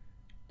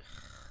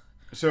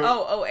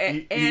 So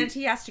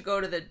he has to go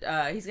to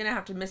the... he's going to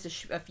have to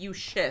miss a few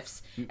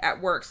shifts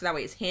at work, so that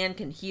way his hand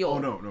can heal. Oh,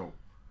 no.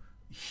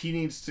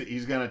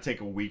 He's going to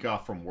take a week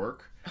off from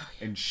work,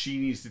 and she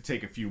needs to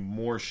take a few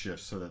more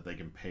shifts so that they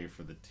can pay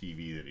for the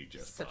TV that he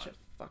just bought. Such a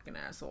fucking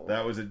asshole.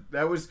 That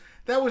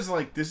was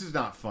like, this is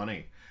not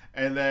funny.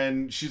 And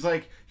then she's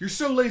like, you're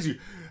so lazy.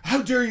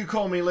 How dare you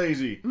call me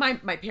lazy? My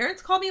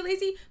parents called me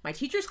lazy. My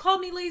teachers called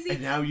me lazy.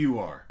 And now you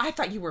are. I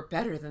thought you were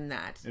better than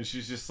that. And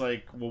she's just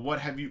like, well,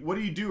 what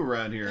do you do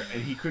around here?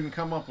 And he couldn't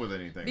come up with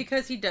anything.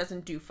 Because he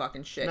doesn't do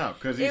fucking shit. No,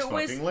 because he's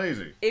fucking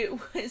lazy. It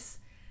was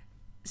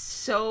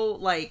so,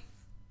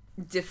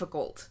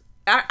 difficult.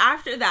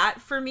 After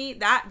that, for me,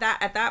 that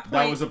at that point...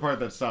 That was the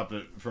part that stopped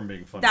it from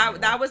being funny.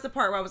 That was the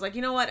part where I was like,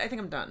 you know what? I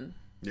think I'm done.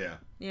 Yeah.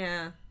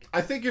 Yeah. I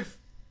think if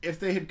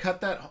they had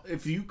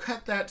if you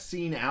cut that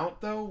scene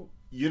out, though,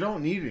 you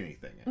don't need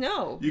anything.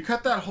 No. You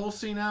cut that whole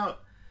scene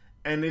out,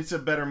 and it's a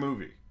better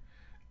movie.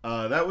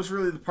 That was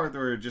really the part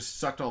where it just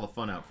sucked all the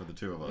fun out for the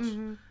two of us.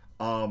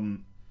 Mm-hmm.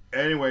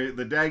 Anyway,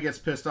 the dad gets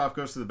pissed off,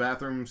 goes to the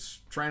bathroom,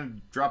 trying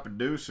to drop a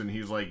deuce, and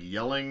he's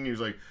yelling.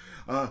 He's like,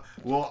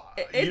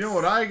 you know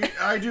what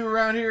I do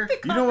around here?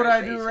 You know what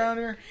I do around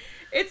here?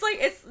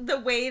 It's the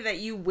way that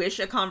you wish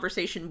a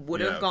conversation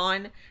would have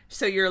gone.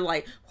 So you're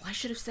like, well, I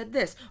should have said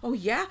this. Oh,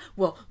 yeah?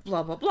 Well,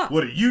 blah, blah, blah.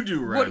 What do you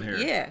do around here?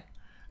 Yeah.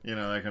 You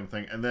know, that kind of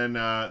thing. And then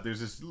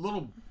there's this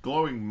little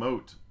glowing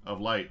mote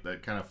of light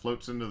that kind of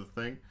floats into the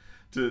thing,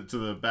 to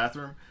the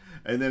bathroom.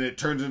 And then it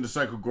turns into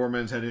Psycho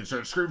Gorman's head and it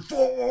starts screaming,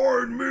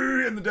 "Forward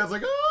me!" And the dad's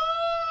like,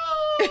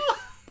 "Ah!"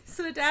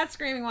 So the dad's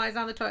screaming while he's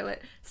on the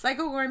toilet.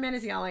 Psycho Gorman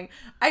is yelling.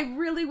 I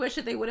really wish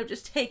that they would have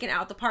just taken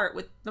out the part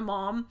with the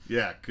mom.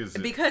 Yeah,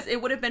 because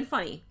it would have been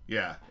funny.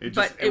 Yeah,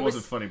 it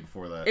wasn't funny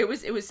before that. It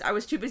was. I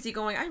was too busy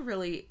going, I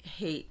really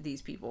hate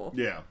these people.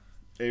 Yeah,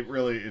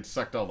 it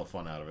sucked all the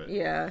fun out of it.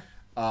 Yeah.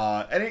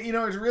 And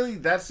it's really,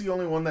 that's the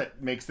only one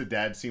that makes the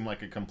dad seem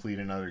like a complete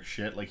and utter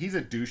shit. Like, he's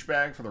a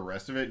douchebag for the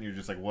rest of it, and you're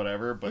just like,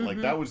 whatever. But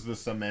like, that was the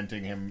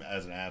cementing him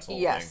as an asshole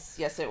thing.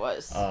 Yes, it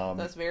was.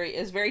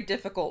 It's very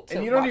difficult to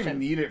and you don't watch even him.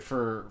 need it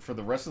for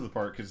the rest of the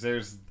part, because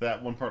there's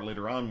that one part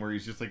later on where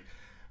he's just like,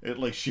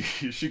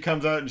 she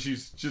comes out and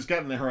she's just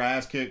gotten her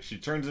ass kicked. She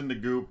turns into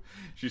goop.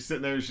 She's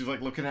sitting there and she's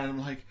like looking at him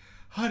like,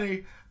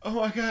 honey, oh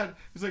my god.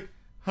 He's like,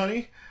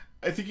 honey,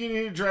 I think you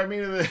need to drive me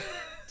to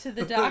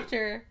the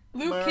doctor.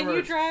 Luke, can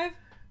you drive?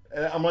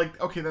 And I'm like,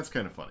 okay, that's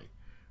kind of funny.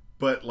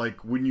 But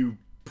like, when you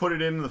put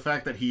it in the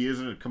fact that he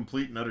isn't a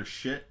complete and utter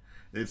shit,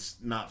 it's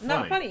not funny.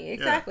 Not funny,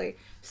 exactly.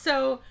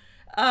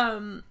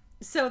 Yeah.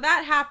 So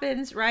that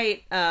happens,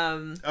 right?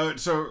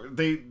 So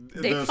they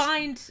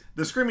find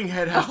the screaming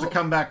head has to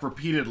come back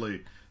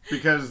repeatedly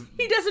because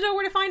he doesn't know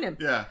where to find him.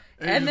 Yeah,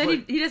 and then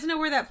like, he doesn't know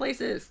where that place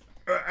is.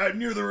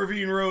 Near the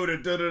ravine road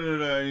at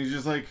da-da-da-da. And he's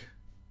just like,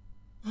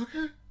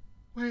 okay,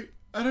 wait,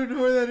 I don't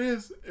know where that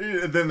is.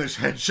 And then the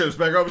head shows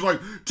back up. It's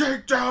like,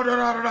 take down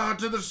da-da-da-da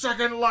to the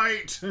second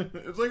light.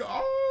 It's like,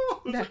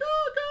 oh god.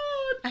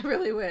 I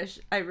really wish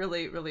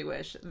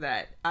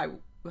that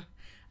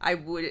I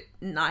would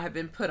not have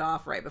been put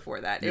off right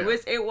before that. Yeah.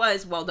 It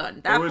was well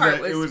done.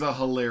 It was a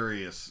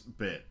hilarious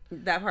bit.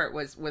 That part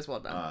was well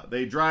done.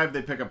 They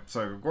pick up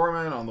Psycho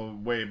Gorman on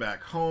the way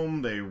back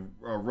home. They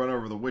run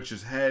over the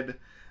witch's head,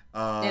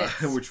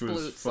 which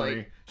was funny.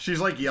 Like, she's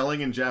like yelling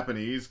in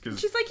Japanese because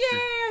she's like, "Yay,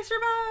 I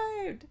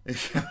survived!"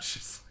 Yeah,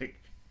 she's like,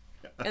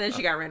 and then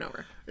she got ran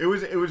over. It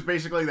was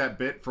basically that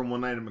bit from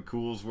One Night at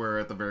McCool's where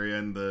at the very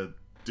end the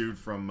dude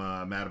from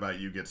Mad About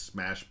You gets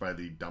smashed by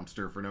the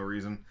dumpster for no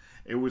reason.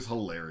 It was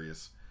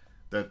hilarious.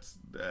 That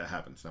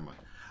happens. Never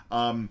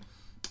mind.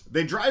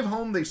 They drive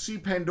home. They see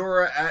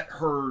Pandora at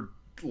her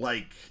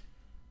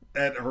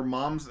the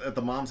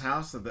mom's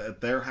house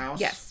at their house.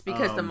 Yes,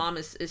 because the mom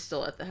is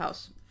still at the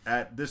house.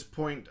 At this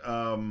point,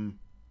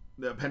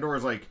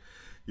 Pandora's like,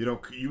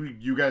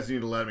 you guys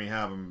need to let me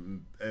have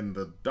him, and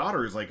the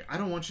daughter is like, I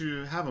don't want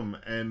you to have him,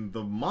 and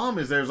the mom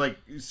is there's like,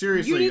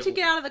 seriously, you need to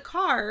get out of the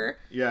car.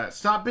 Yeah,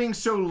 stop being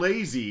so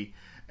lazy.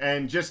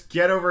 And just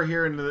get over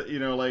here and, you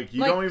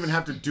don't even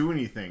have to do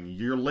anything.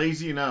 You're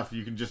lazy enough.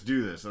 You can just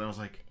do this. And I was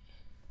like,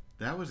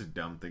 that was a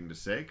dumb thing to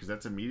say because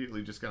that's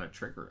immediately just going to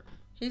trigger him.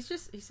 He's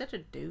such a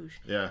douche.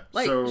 Yeah.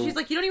 She's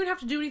like, you don't even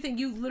have to do anything.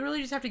 You literally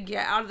just have to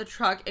get out of the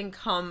truck and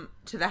come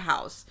to the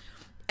house.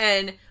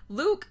 And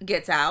Luke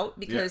gets out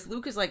because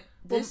Luke is like,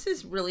 this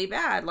is really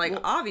bad. Like,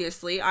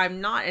 obviously, I'm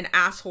not an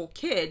asshole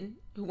kid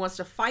who wants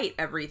to fight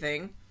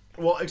everything.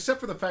 Well,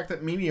 except for the fact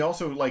that Mimi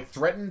also,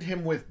 threatened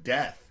him with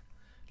death.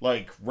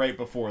 Right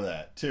before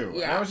that, too.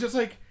 Yeah. And I was just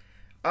like,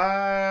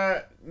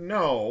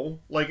 no.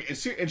 And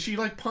she,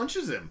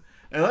 punches him.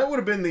 And that would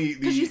have been the...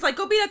 Because she's like,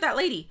 go beat up that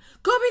lady.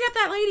 Go beat up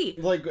that lady.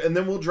 And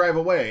then we'll drive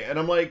away. And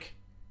I'm like,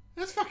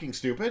 that's fucking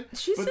stupid.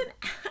 She's an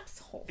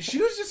asshole.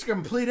 She was just a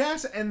complete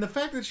ass. And the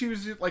fact that she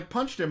was just,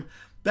 punched him,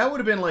 that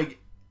would have been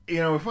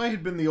if I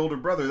had been the older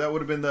brother, that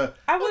would have been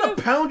I'm gonna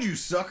pound you,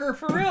 sucker.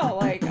 For real.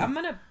 I'm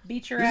gonna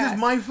beat your ass. This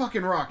is my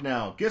fucking rock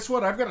now. Guess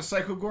what? I've got a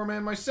Psycho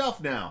Gorman myself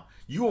now.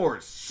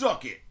 Yours.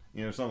 Suck it.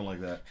 Something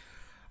like that.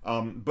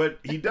 But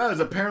he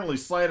does apparently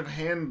sleight of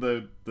hand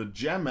the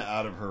gem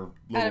out of her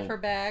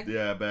bag.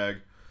 Yeah, bag.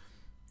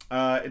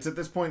 It's at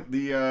this point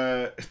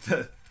the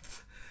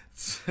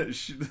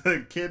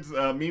kids,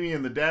 Mimi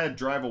and the dad,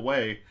 drive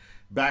away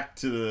back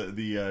to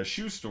the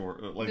shoe store,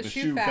 the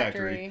shoe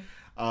factory.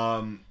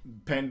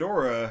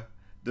 Pandora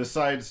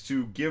decides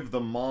to give the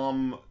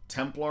mom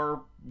Templar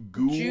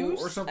goo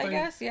or something. I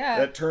guess, yeah.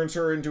 That turns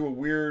her into a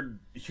weird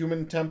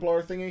human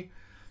Templar thingy.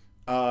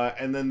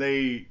 And then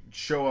they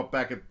show up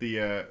back at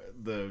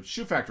the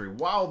shoe factory.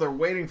 While they're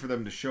waiting for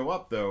them to show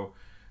up, though,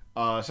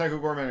 Psycho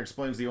Gorman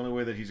explains the only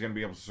way that he's going to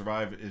be able to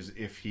survive is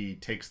if he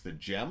takes the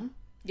gem.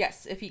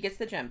 Yes, if he gets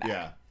the gem back.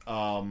 Yeah.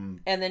 And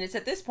then it's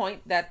at this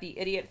point that the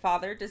idiot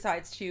father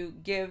decides to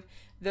give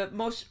the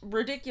most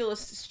ridiculous,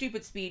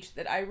 stupid speech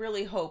that I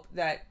really hope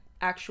that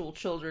actual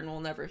children will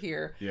never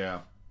hear.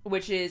 Yeah.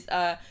 Which is,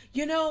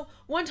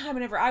 one time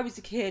whenever I was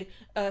a kid,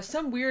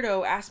 some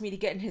weirdo asked me to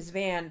get in his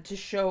van to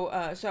show,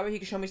 so that way he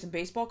could show me some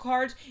baseball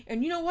cards.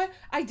 And you know what?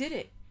 I did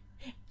it.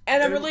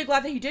 And I'm really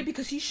glad that he did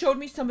because he showed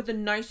me some of the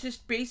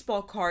nicest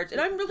baseball cards. And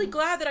I'm really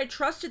glad that I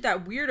trusted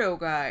that weirdo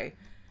guy.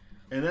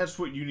 And that's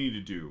what you need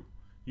to do.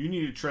 You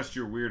need to trust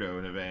your weirdo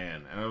in a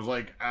van. And I was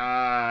like,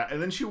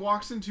 and then she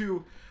walks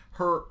into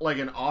her,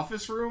 an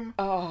office room.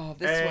 Oh,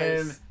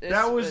 that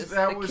was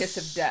the kiss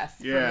of death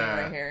for me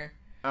right here.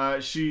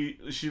 She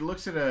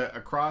looks at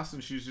a cross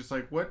and she's just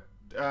like, what?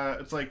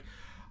 It's like,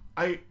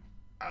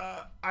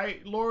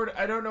 Lord,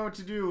 I don't know what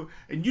to do.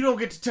 And you don't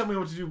get to tell me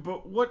what to do,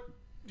 but what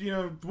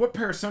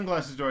pair of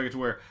sunglasses do I get to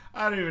wear?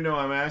 I don't even know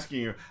I'm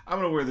asking you. I'm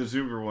going to wear the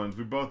Zuger ones.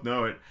 We both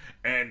know it.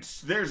 And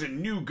there's a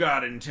new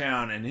god in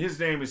town and his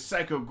name is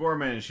Psycho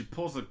Gorman. And she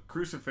pulls the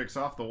crucifix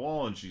off the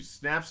wall and she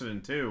snaps it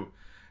in two.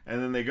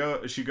 And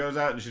then she goes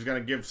out and she's going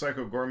to give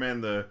Psycho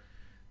Gorman the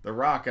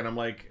rock. And I'm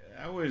like,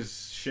 that was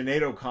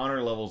Sinead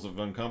O'Connor levels of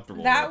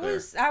uncomfortable. That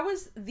was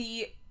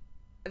the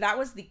that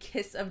was the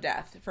kiss of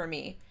death for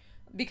me,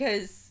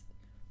 because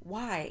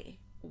why?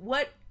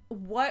 What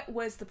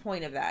was the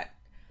point of that?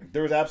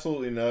 There was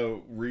absolutely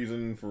no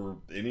reason for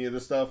any of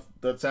the stuff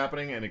that's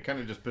happening, and it kind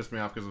of just pissed me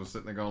off because I was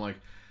sitting there going like,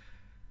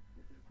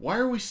 why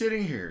are we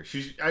sitting here?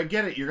 I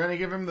get it, you're going to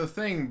give him the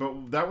thing,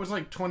 but that was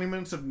like 20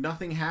 minutes of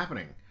nothing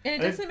happening.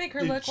 And it doesn't make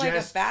her look like a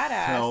badass.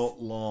 It felt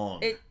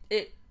long.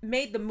 It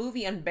made the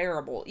movie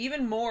unbearable,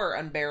 even more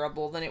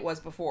unbearable than it was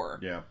before.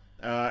 Yeah.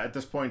 At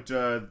this point,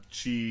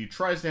 she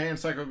tries to hand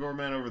Psycho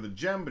Goreman over the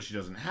gem, but she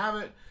doesn't have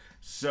it.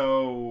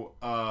 So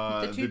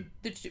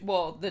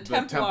the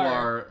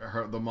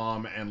Templar, the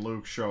mom, and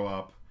Luke show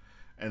up,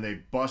 and they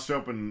bust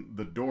open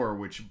the door,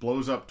 which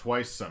blows up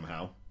twice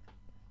somehow.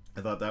 I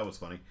thought that was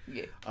funny.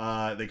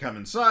 Yeah. They come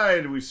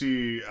inside. We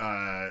see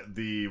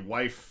the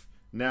wife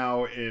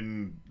now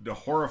in the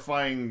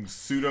horrifying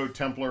pseudo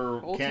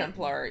Templar. Old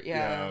Templar,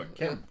 yeah.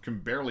 Can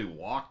barely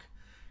walk,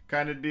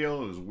 kind of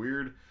deal. It was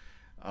weird.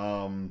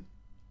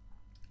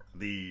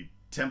 The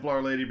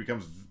Templar lady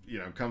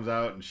comes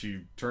out, and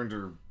she turns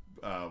her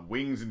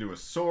wings into a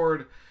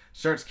sword,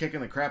 starts kicking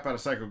the crap out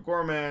of Psycho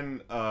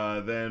Goreman.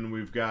 Then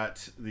we've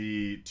got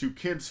the two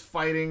kids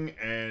fighting,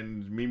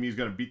 and Mimi's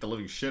gonna beat the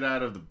living shit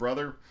out of the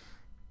brother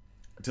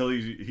until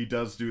he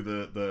does do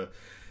the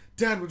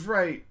Dad was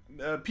right,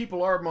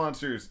 people are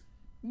monsters.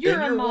 You're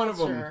a monster. One of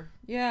them.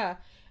 Yeah.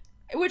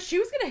 Which she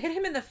was gonna hit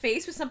him in the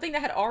face with something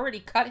that had already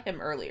cut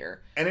him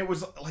earlier. And it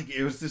was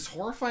this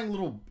horrifying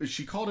little,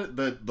 she called it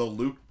the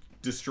Luke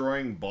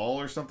destroying ball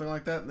or something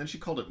like that, and then she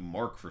called it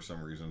Mark for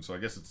some reason, so I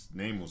guess its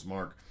name was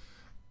Mark.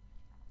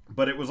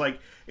 But it was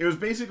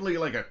basically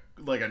like a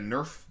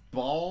Nerf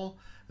ball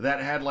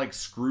that had like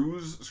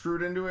screws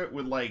screwed into it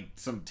with like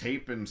some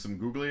tape and some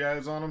googly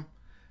eyes on them.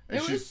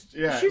 And she was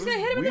gonna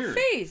hit him in the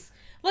face,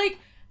 like.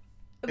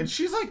 And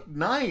she's like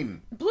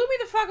 9. Blew me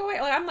the fuck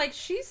away. Like, I'm like,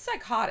 she's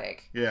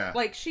psychotic. Yeah.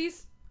 Like,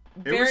 she's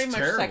very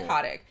much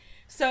psychotic.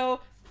 So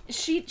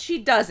she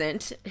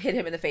doesn't hit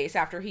him in the face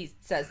after he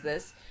says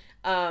this.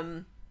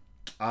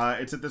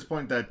 It's at this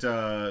point that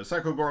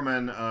Psycho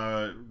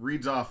Goreman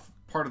reads off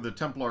part of the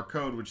Templar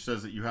code, which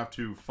says that you have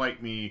to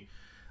fight me.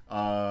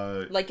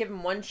 Like, give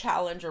him one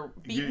challenge, or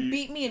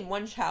beat me in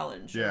one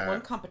challenge, or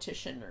one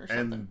competition, or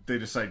something. And they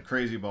decide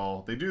Crazy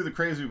Ball. They do the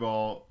Crazy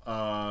Ball.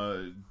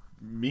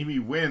 Mimi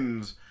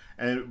wins,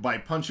 and by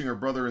punching her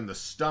brother in the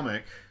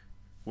stomach,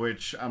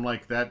 which I'm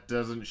like, that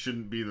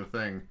shouldn't be the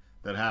thing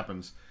that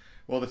happens.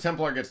 Well, the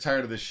Templar gets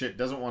tired of this shit,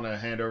 doesn't want to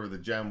hand over the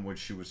gem, which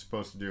she was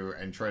supposed to do,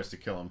 and tries to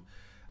kill him.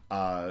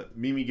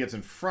 Mimi gets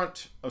in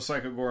front of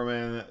Psycho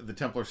Goreman. The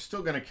Templar's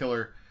still going to kill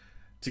her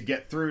to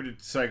get through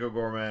to Psycho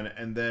Goreman,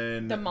 and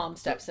then the mom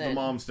steps in. The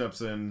mom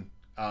steps in.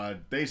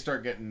 They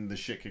start getting the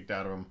shit kicked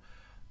out of them.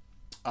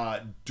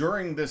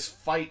 During this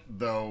fight,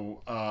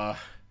 though,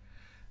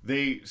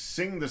 they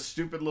sing the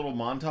stupid little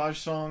montage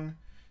song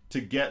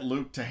to get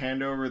Luke to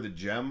hand over the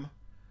gem.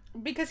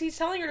 Because he's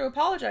telling her to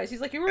apologize.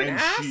 He's like, you were an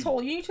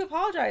asshole. You need to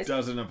apologize.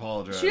 Doesn't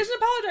apologize. She doesn't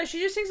apologize.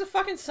 She just sings a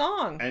fucking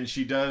song. And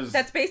she does.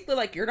 That's basically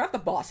like, you're not the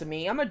boss of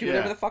me. I'm going to do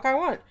whatever the fuck I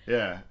want.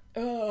 Yeah.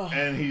 Ugh.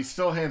 And he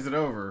still hands it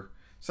over.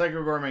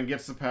 Psycho Goreman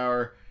gets the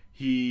power.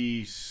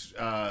 The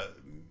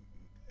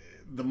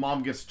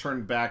mom gets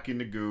turned back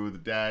into goo. The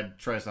dad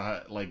tries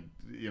to,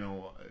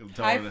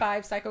 high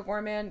five. Psycho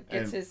Goreman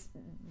gets his...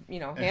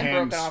 hand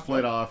broken off.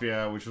 Split off,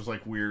 yeah, which was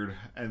like weird.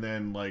 And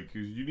then like,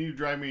 you need to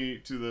drive me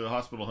to the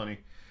hospital, honey.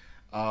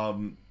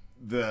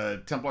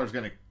 The Templar's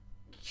gonna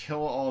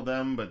kill all of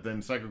them, but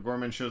then Psycho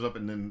Goreman shows up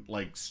and then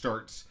like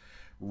starts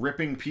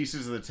ripping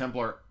pieces of the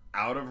Templar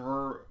out of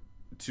her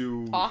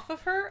off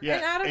of her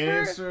and out of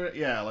her.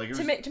 Like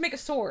to make a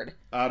sword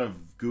out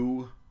of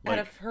goo, out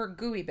of her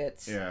gooey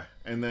bits. Yeah,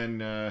 and then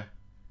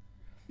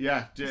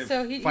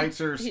so he fights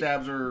her,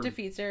 stabs her,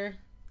 defeats her,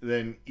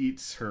 then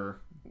eats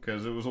her.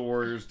 Because it was a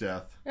warrior's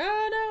death. Oh,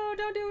 no,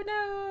 don't do it,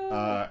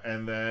 no.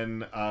 And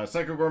then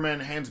Psycho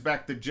Goreman hands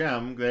back the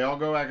gem. They all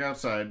go back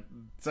outside.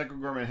 Psycho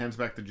Goreman hands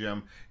back the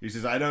gem. He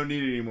says, I don't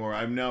need it anymore.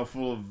 I'm now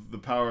full of the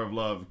power of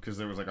love. Because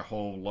there was like a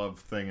whole love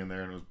thing in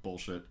there and it was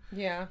bullshit.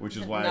 Yeah. Which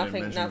is why I didn't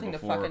mention nothing it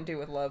before. to fucking do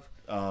with love.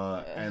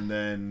 And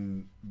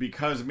then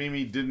because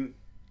Mimi didn't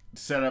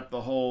set up the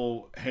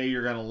whole, hey,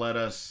 you're going to let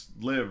us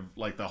live,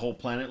 like the whole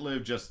planet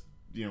live, just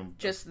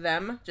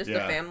them, the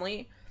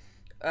family.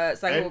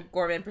 Psycho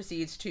Goreman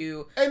proceeds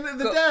to... And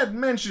the dad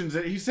mentions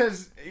it. He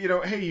says,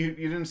 hey, you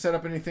didn't set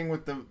up anything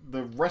with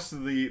the rest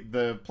of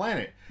the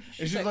planet.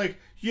 And she's like,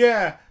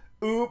 yeah,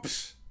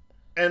 oops.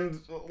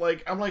 And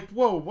like, I'm like,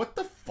 whoa, what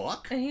the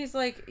fuck? And he's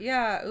like,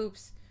 yeah,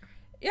 oops.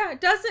 Yeah,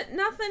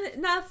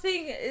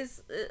 nothing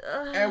is...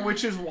 And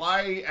which is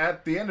why,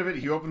 at the end of it,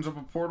 he opens up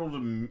a portal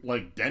to,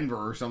 like,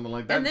 Denver or something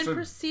like that. And then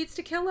proceeds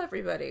to kill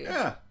everybody.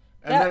 Yeah.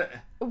 And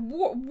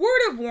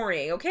word of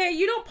warning, okay?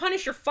 You don't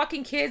punish your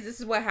fucking kids. This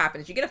is what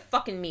happens. You get a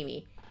fucking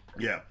Mimi.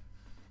 Yeah.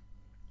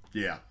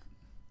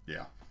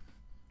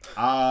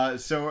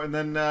 So, and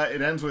then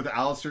it ends with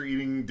Alistair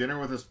eating dinner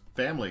with his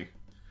family.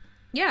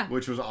 Yeah.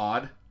 Which was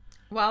odd.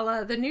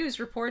 While the news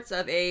reports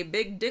of a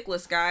big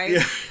dickless guy.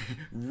 Yeah.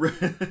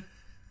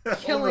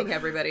 killing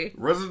everybody.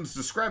 Residents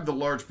described the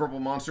large purple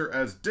monster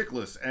as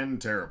dickless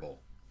and terrible.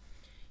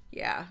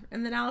 Yeah,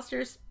 and then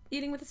Alistair's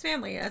eating with his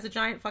family as a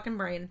giant fucking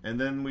brain, And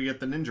then we get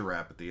the ninja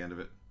rap at the end of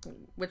it.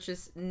 which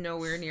is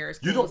nowhere near as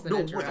You cool as don't the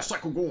know Ninja where the Rap.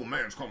 Psycho Golden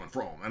Man's coming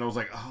from. And I was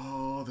like,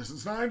 oh, this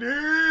is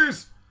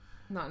 90s!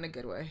 Not in a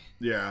good way.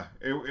 Yeah,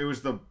 it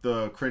was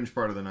the cringe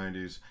part of the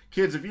 90s.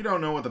 Kids, if you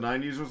don't know what the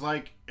 90s was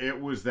like,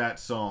 it was that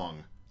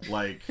song.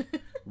 Like,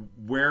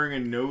 wearing a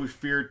No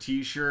Fear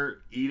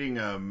t-shirt, eating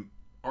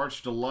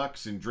Arch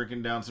Deluxe, and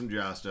drinking down some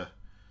Josta.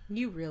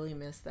 You really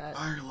missed that.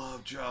 I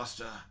love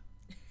Josta.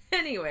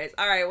 Anyways,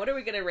 alright, what are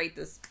we gonna rate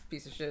this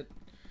piece of shit?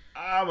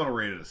 I'm gonna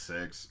rate it a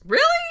 6.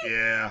 Really?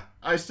 Yeah,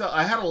 I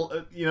had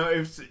a, you know,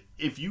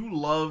 if you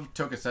love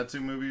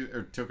tokusatsu movies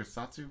or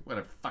tokusatsu,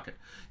 whatever, fuck it.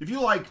 If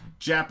you like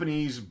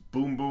Japanese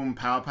boom boom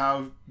pow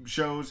pow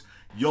shows,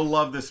 you'll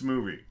love this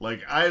movie.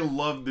 Like, I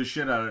loved the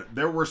shit out of it.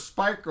 There were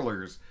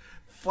sparklers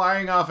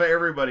flying off of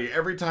everybody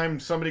every time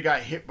somebody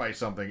got hit by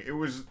something.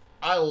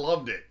 I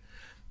loved it.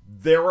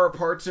 There are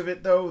parts of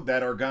it though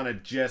that are gonna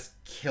just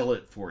kill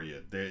it for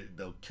you.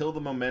 They'll kill the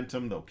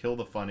momentum. They'll kill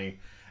the funny.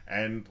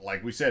 And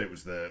like we said, it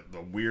was the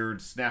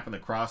weird snap in the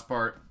cross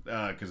part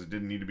because it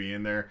didn't need to be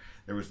in there.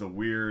 There was the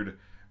weird,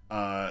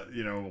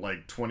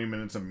 like 20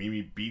 minutes of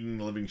Mimi beating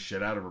the living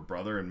shit out of her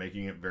brother and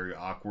making it very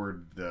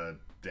awkward. The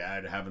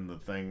dad having the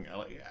thing.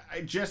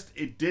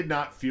 It did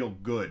not feel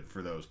good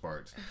for those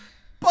parts.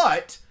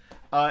 But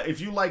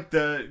if you like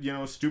the,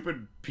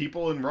 stupid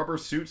people in rubber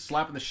suits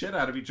slapping the shit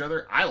out of each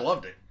other, I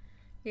loved it.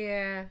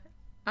 Yeah.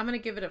 I'm gonna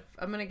give it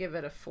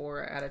a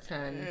 4 out of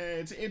 10.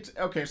 It's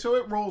okay. So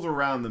it rolls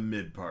around the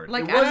mid part.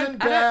 Like, it wasn't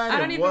bad. I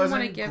don't it even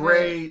wasn't want to give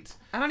great. it.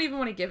 I don't even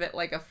want to give it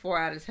like a 4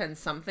 out of 10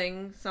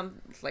 something. No,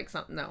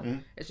 Mm-hmm.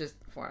 it's just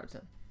 4 out of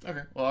 10.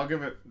 Okay. Well, I'll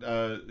give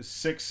it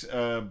 6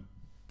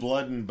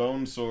 blood and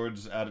bone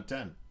swords out of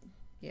 10.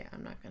 Yeah,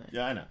 I'm not gonna.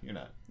 Yeah, I know you're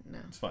not. No,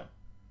 It's fine.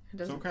 it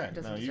It's okay. It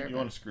doesn't No, deserve you it.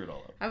 want to screw it all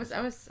up. I was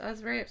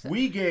very upset.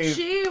 We gave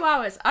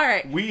Chihuahuas. All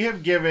right. we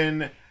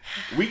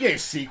gave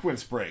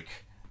Sequence Break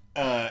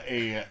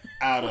a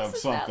out of Wasn't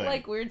something. that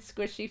like weird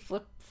squishy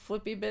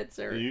flippy bits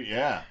or?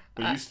 Yeah,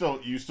 but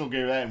you still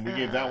gave that, and we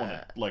gave that one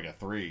a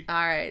 3. All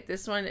right,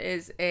 this one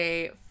is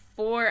a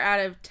 4 out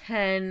of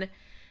 10.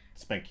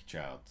 Spanky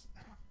Child.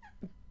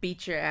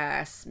 Beat your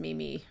ass,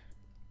 Mimi.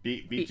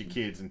 Beat your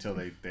kids until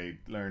they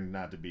learn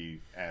not to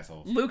be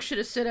assholes. Luke should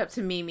have stood up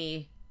to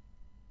Mimi.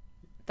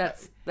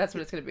 That's what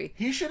it's gonna be.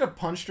 He should have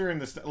punched her in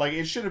the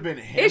it should have been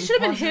him. It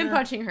should have been him her,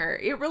 punching her.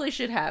 It really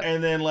should have.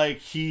 and then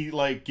he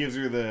gives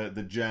her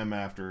the gem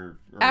after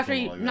After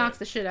he knocks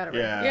the shit out of her.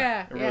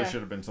 Yeah, it really should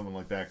have been something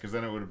like that because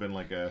then it would have been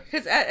like a.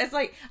 Because it's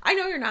like, I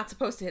know you're not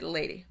supposed to hit a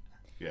lady.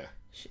 Yeah.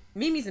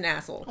 Mimi's an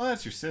asshole. Well,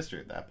 that's your sister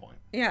at that point.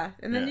 Yeah,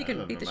 and then Yeah, you it can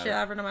doesn't beat the matter. shit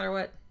out of her no matter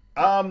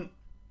what.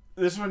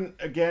 This one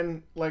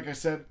again, like I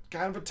said,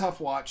 kind of a tough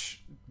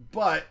watch,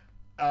 but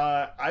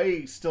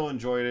I still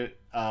enjoyed it.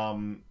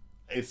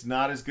 It's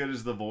not as good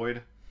as The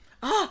Void.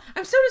 Oh,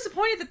 I'm so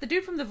disappointed that the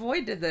dude from The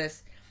Void did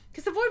this.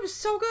 Because The Void was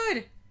so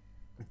good.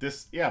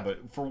 But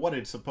for what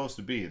it's supposed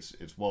to be, it's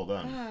well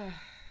done.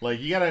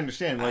 You gotta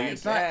understand,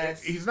 it's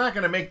guess. not. He's not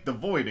gonna make The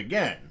Void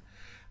again.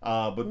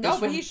 But this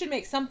one, he should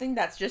make something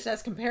that's just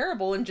as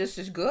comparable and just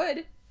as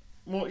good.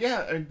 well,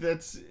 yeah,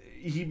 that's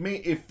he may.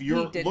 If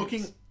you're didn't.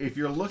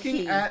 looking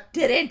He at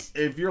didn't.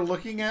 if you're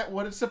looking at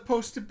what it's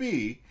supposed to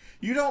be,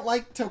 you don't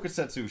like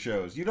tokusatsu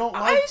shows. You don't I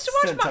like used to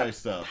watch Sentai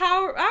stuff.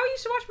 I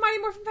used to watch Mighty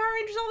Morphin Power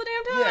Rangers all the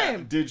damn time.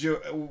 Yeah. Did you?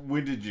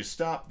 When did you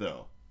stop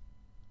though?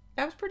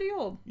 That was pretty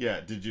old. Yeah.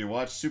 Did you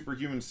watch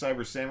Superhuman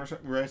Cyber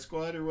Samurai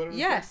Squad or whatever?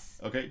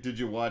 Yes. Okay. Did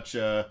you watch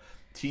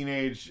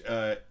Teenage?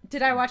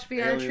 Did I watch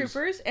VR Aliens.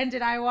 Troopers? And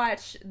did I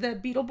watch the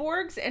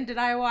Beetleborgs? And did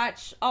I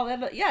watch all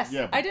that? Yes,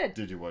 Yeah. I did.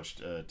 Did you watch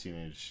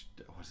Teenage?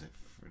 Was it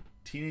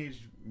Teenage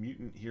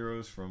Mutant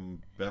Heroes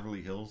from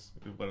Beverly Hills?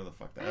 Whatever the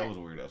fuck that was a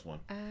weird ass one.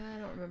 I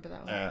don't remember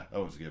that one. That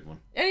was a good one.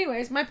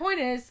 Anyways, my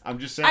point is, I'm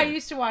just saying. I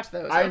used to watch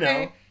those. I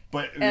okay? know.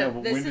 But,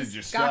 but this when did is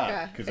you stop?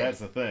 Gaga. Because that's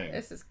the thing.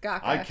 This is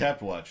Gaga. I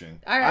kept watching.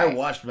 All right. I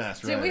watched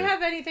Master Do Rider. we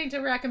have anything to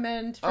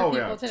recommend for Oh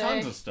people yeah, today?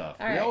 tons of stuff.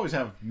 All We right. always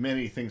have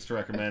many things to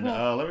recommend.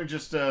 Well- Let me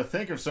just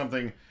think of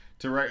something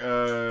to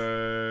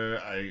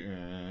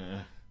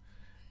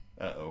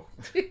uh-oh.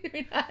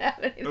 We not have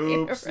anything to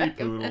Oopsie recommend.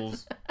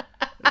 poodles.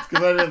 It's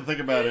because I didn't think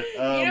about it.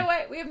 You know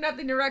what? We have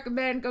nothing to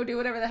recommend. Go do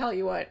whatever the hell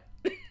you want.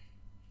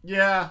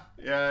 Yeah.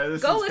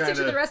 This Go is listen kinda,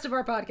 to the rest of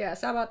our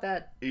podcast. How about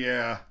that?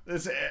 Yeah.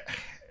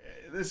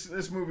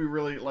 This movie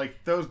really,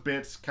 those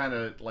bits kind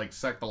of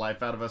suck the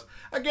life out of us.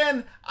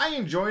 Again, I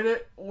enjoyed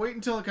it. Wait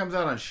until it comes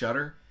out on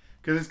Shudder,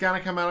 because it's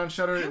gonna come out on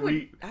Shudder. I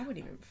wouldn't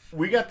even.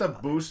 We got the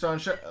boost on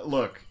Shudder.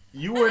 Look,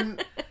 you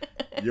wouldn't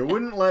You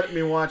wouldn't let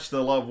me watch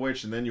The Love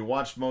Witch, and then you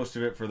watched most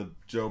of it for the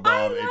Joe Bob.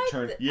 I like I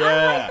like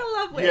The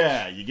Love Witch.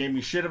 Yeah, you gave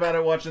me shit about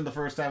it watching it the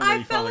first time, and then I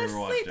you fell finally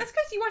asleep. rewatched it. That's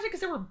because you watched it because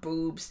there were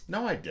boobs.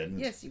 No, I didn't.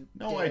 Yes, you did.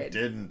 No, I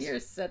didn't. You're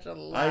such a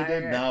liar. I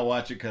did not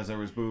watch it because there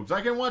was boobs.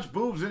 I can watch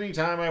boobs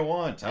anytime I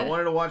want. I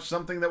wanted to watch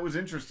something that was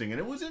interesting, and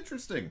it was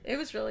interesting. It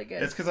was really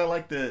good. It's because I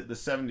like the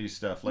 70s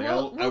stuff. Like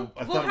We'll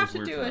I thought have it was to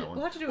weird do for it. that one.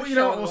 We'll have to do a well, you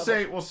show know on what?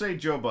 Love We'll say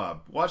Joe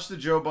Bob. Watch the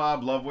Joe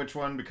Bob Love Witch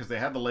one because they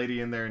had the lady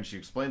in there and she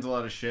explains a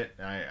lot of shit.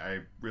 I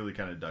really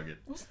kind of dug it.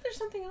 Wasn't there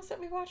something else that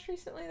we watched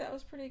recently that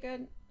was pretty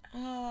good?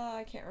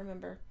 I can't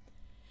remember.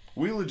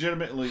 We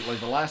legitimately,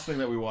 like, the last thing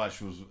that we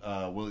watched was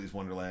Willy's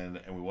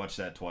Wonderland, and we watched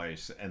that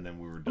twice, and then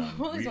we were done.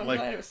 Willy's we,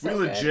 Wonderland was so we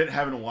good. legit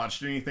haven't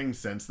watched anything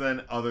since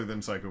then other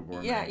than Psycho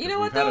Gourmet. Yeah, you know 'cause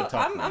what we've had though? a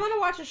tough I'm month. gonna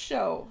watch a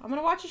show. I'm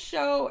gonna watch a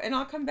show, and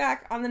I'll come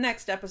back on the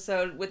next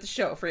episode with the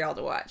show for y'all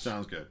to watch.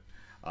 Sounds good.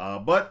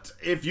 But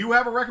if you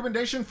have a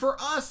recommendation for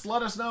us,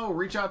 let us know.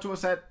 Reach out to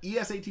us at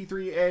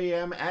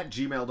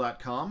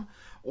esat3am@gmail.com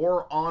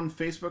or on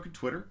Facebook and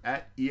Twitter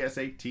at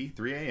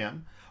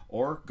esat3am,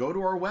 or go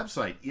to our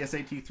website,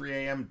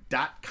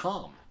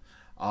 esat3am.com.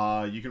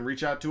 You can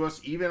reach out to us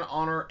even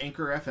on our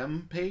Anchor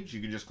FM page.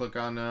 You can just click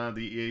on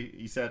the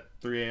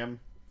ESAT3am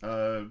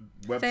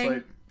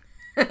website.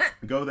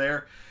 Go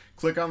there.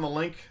 Click on the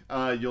link.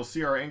 You'll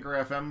see our Anchor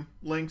FM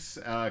links.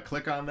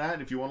 Click on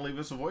that if you want to leave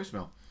us a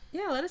voicemail.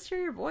 Yeah, let us hear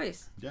your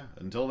voice. Yeah.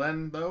 Until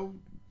then, though,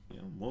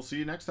 we'll see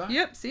you next time.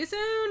 Yep. See you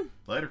soon.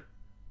 Later.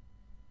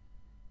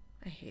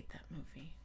 I hate that movie.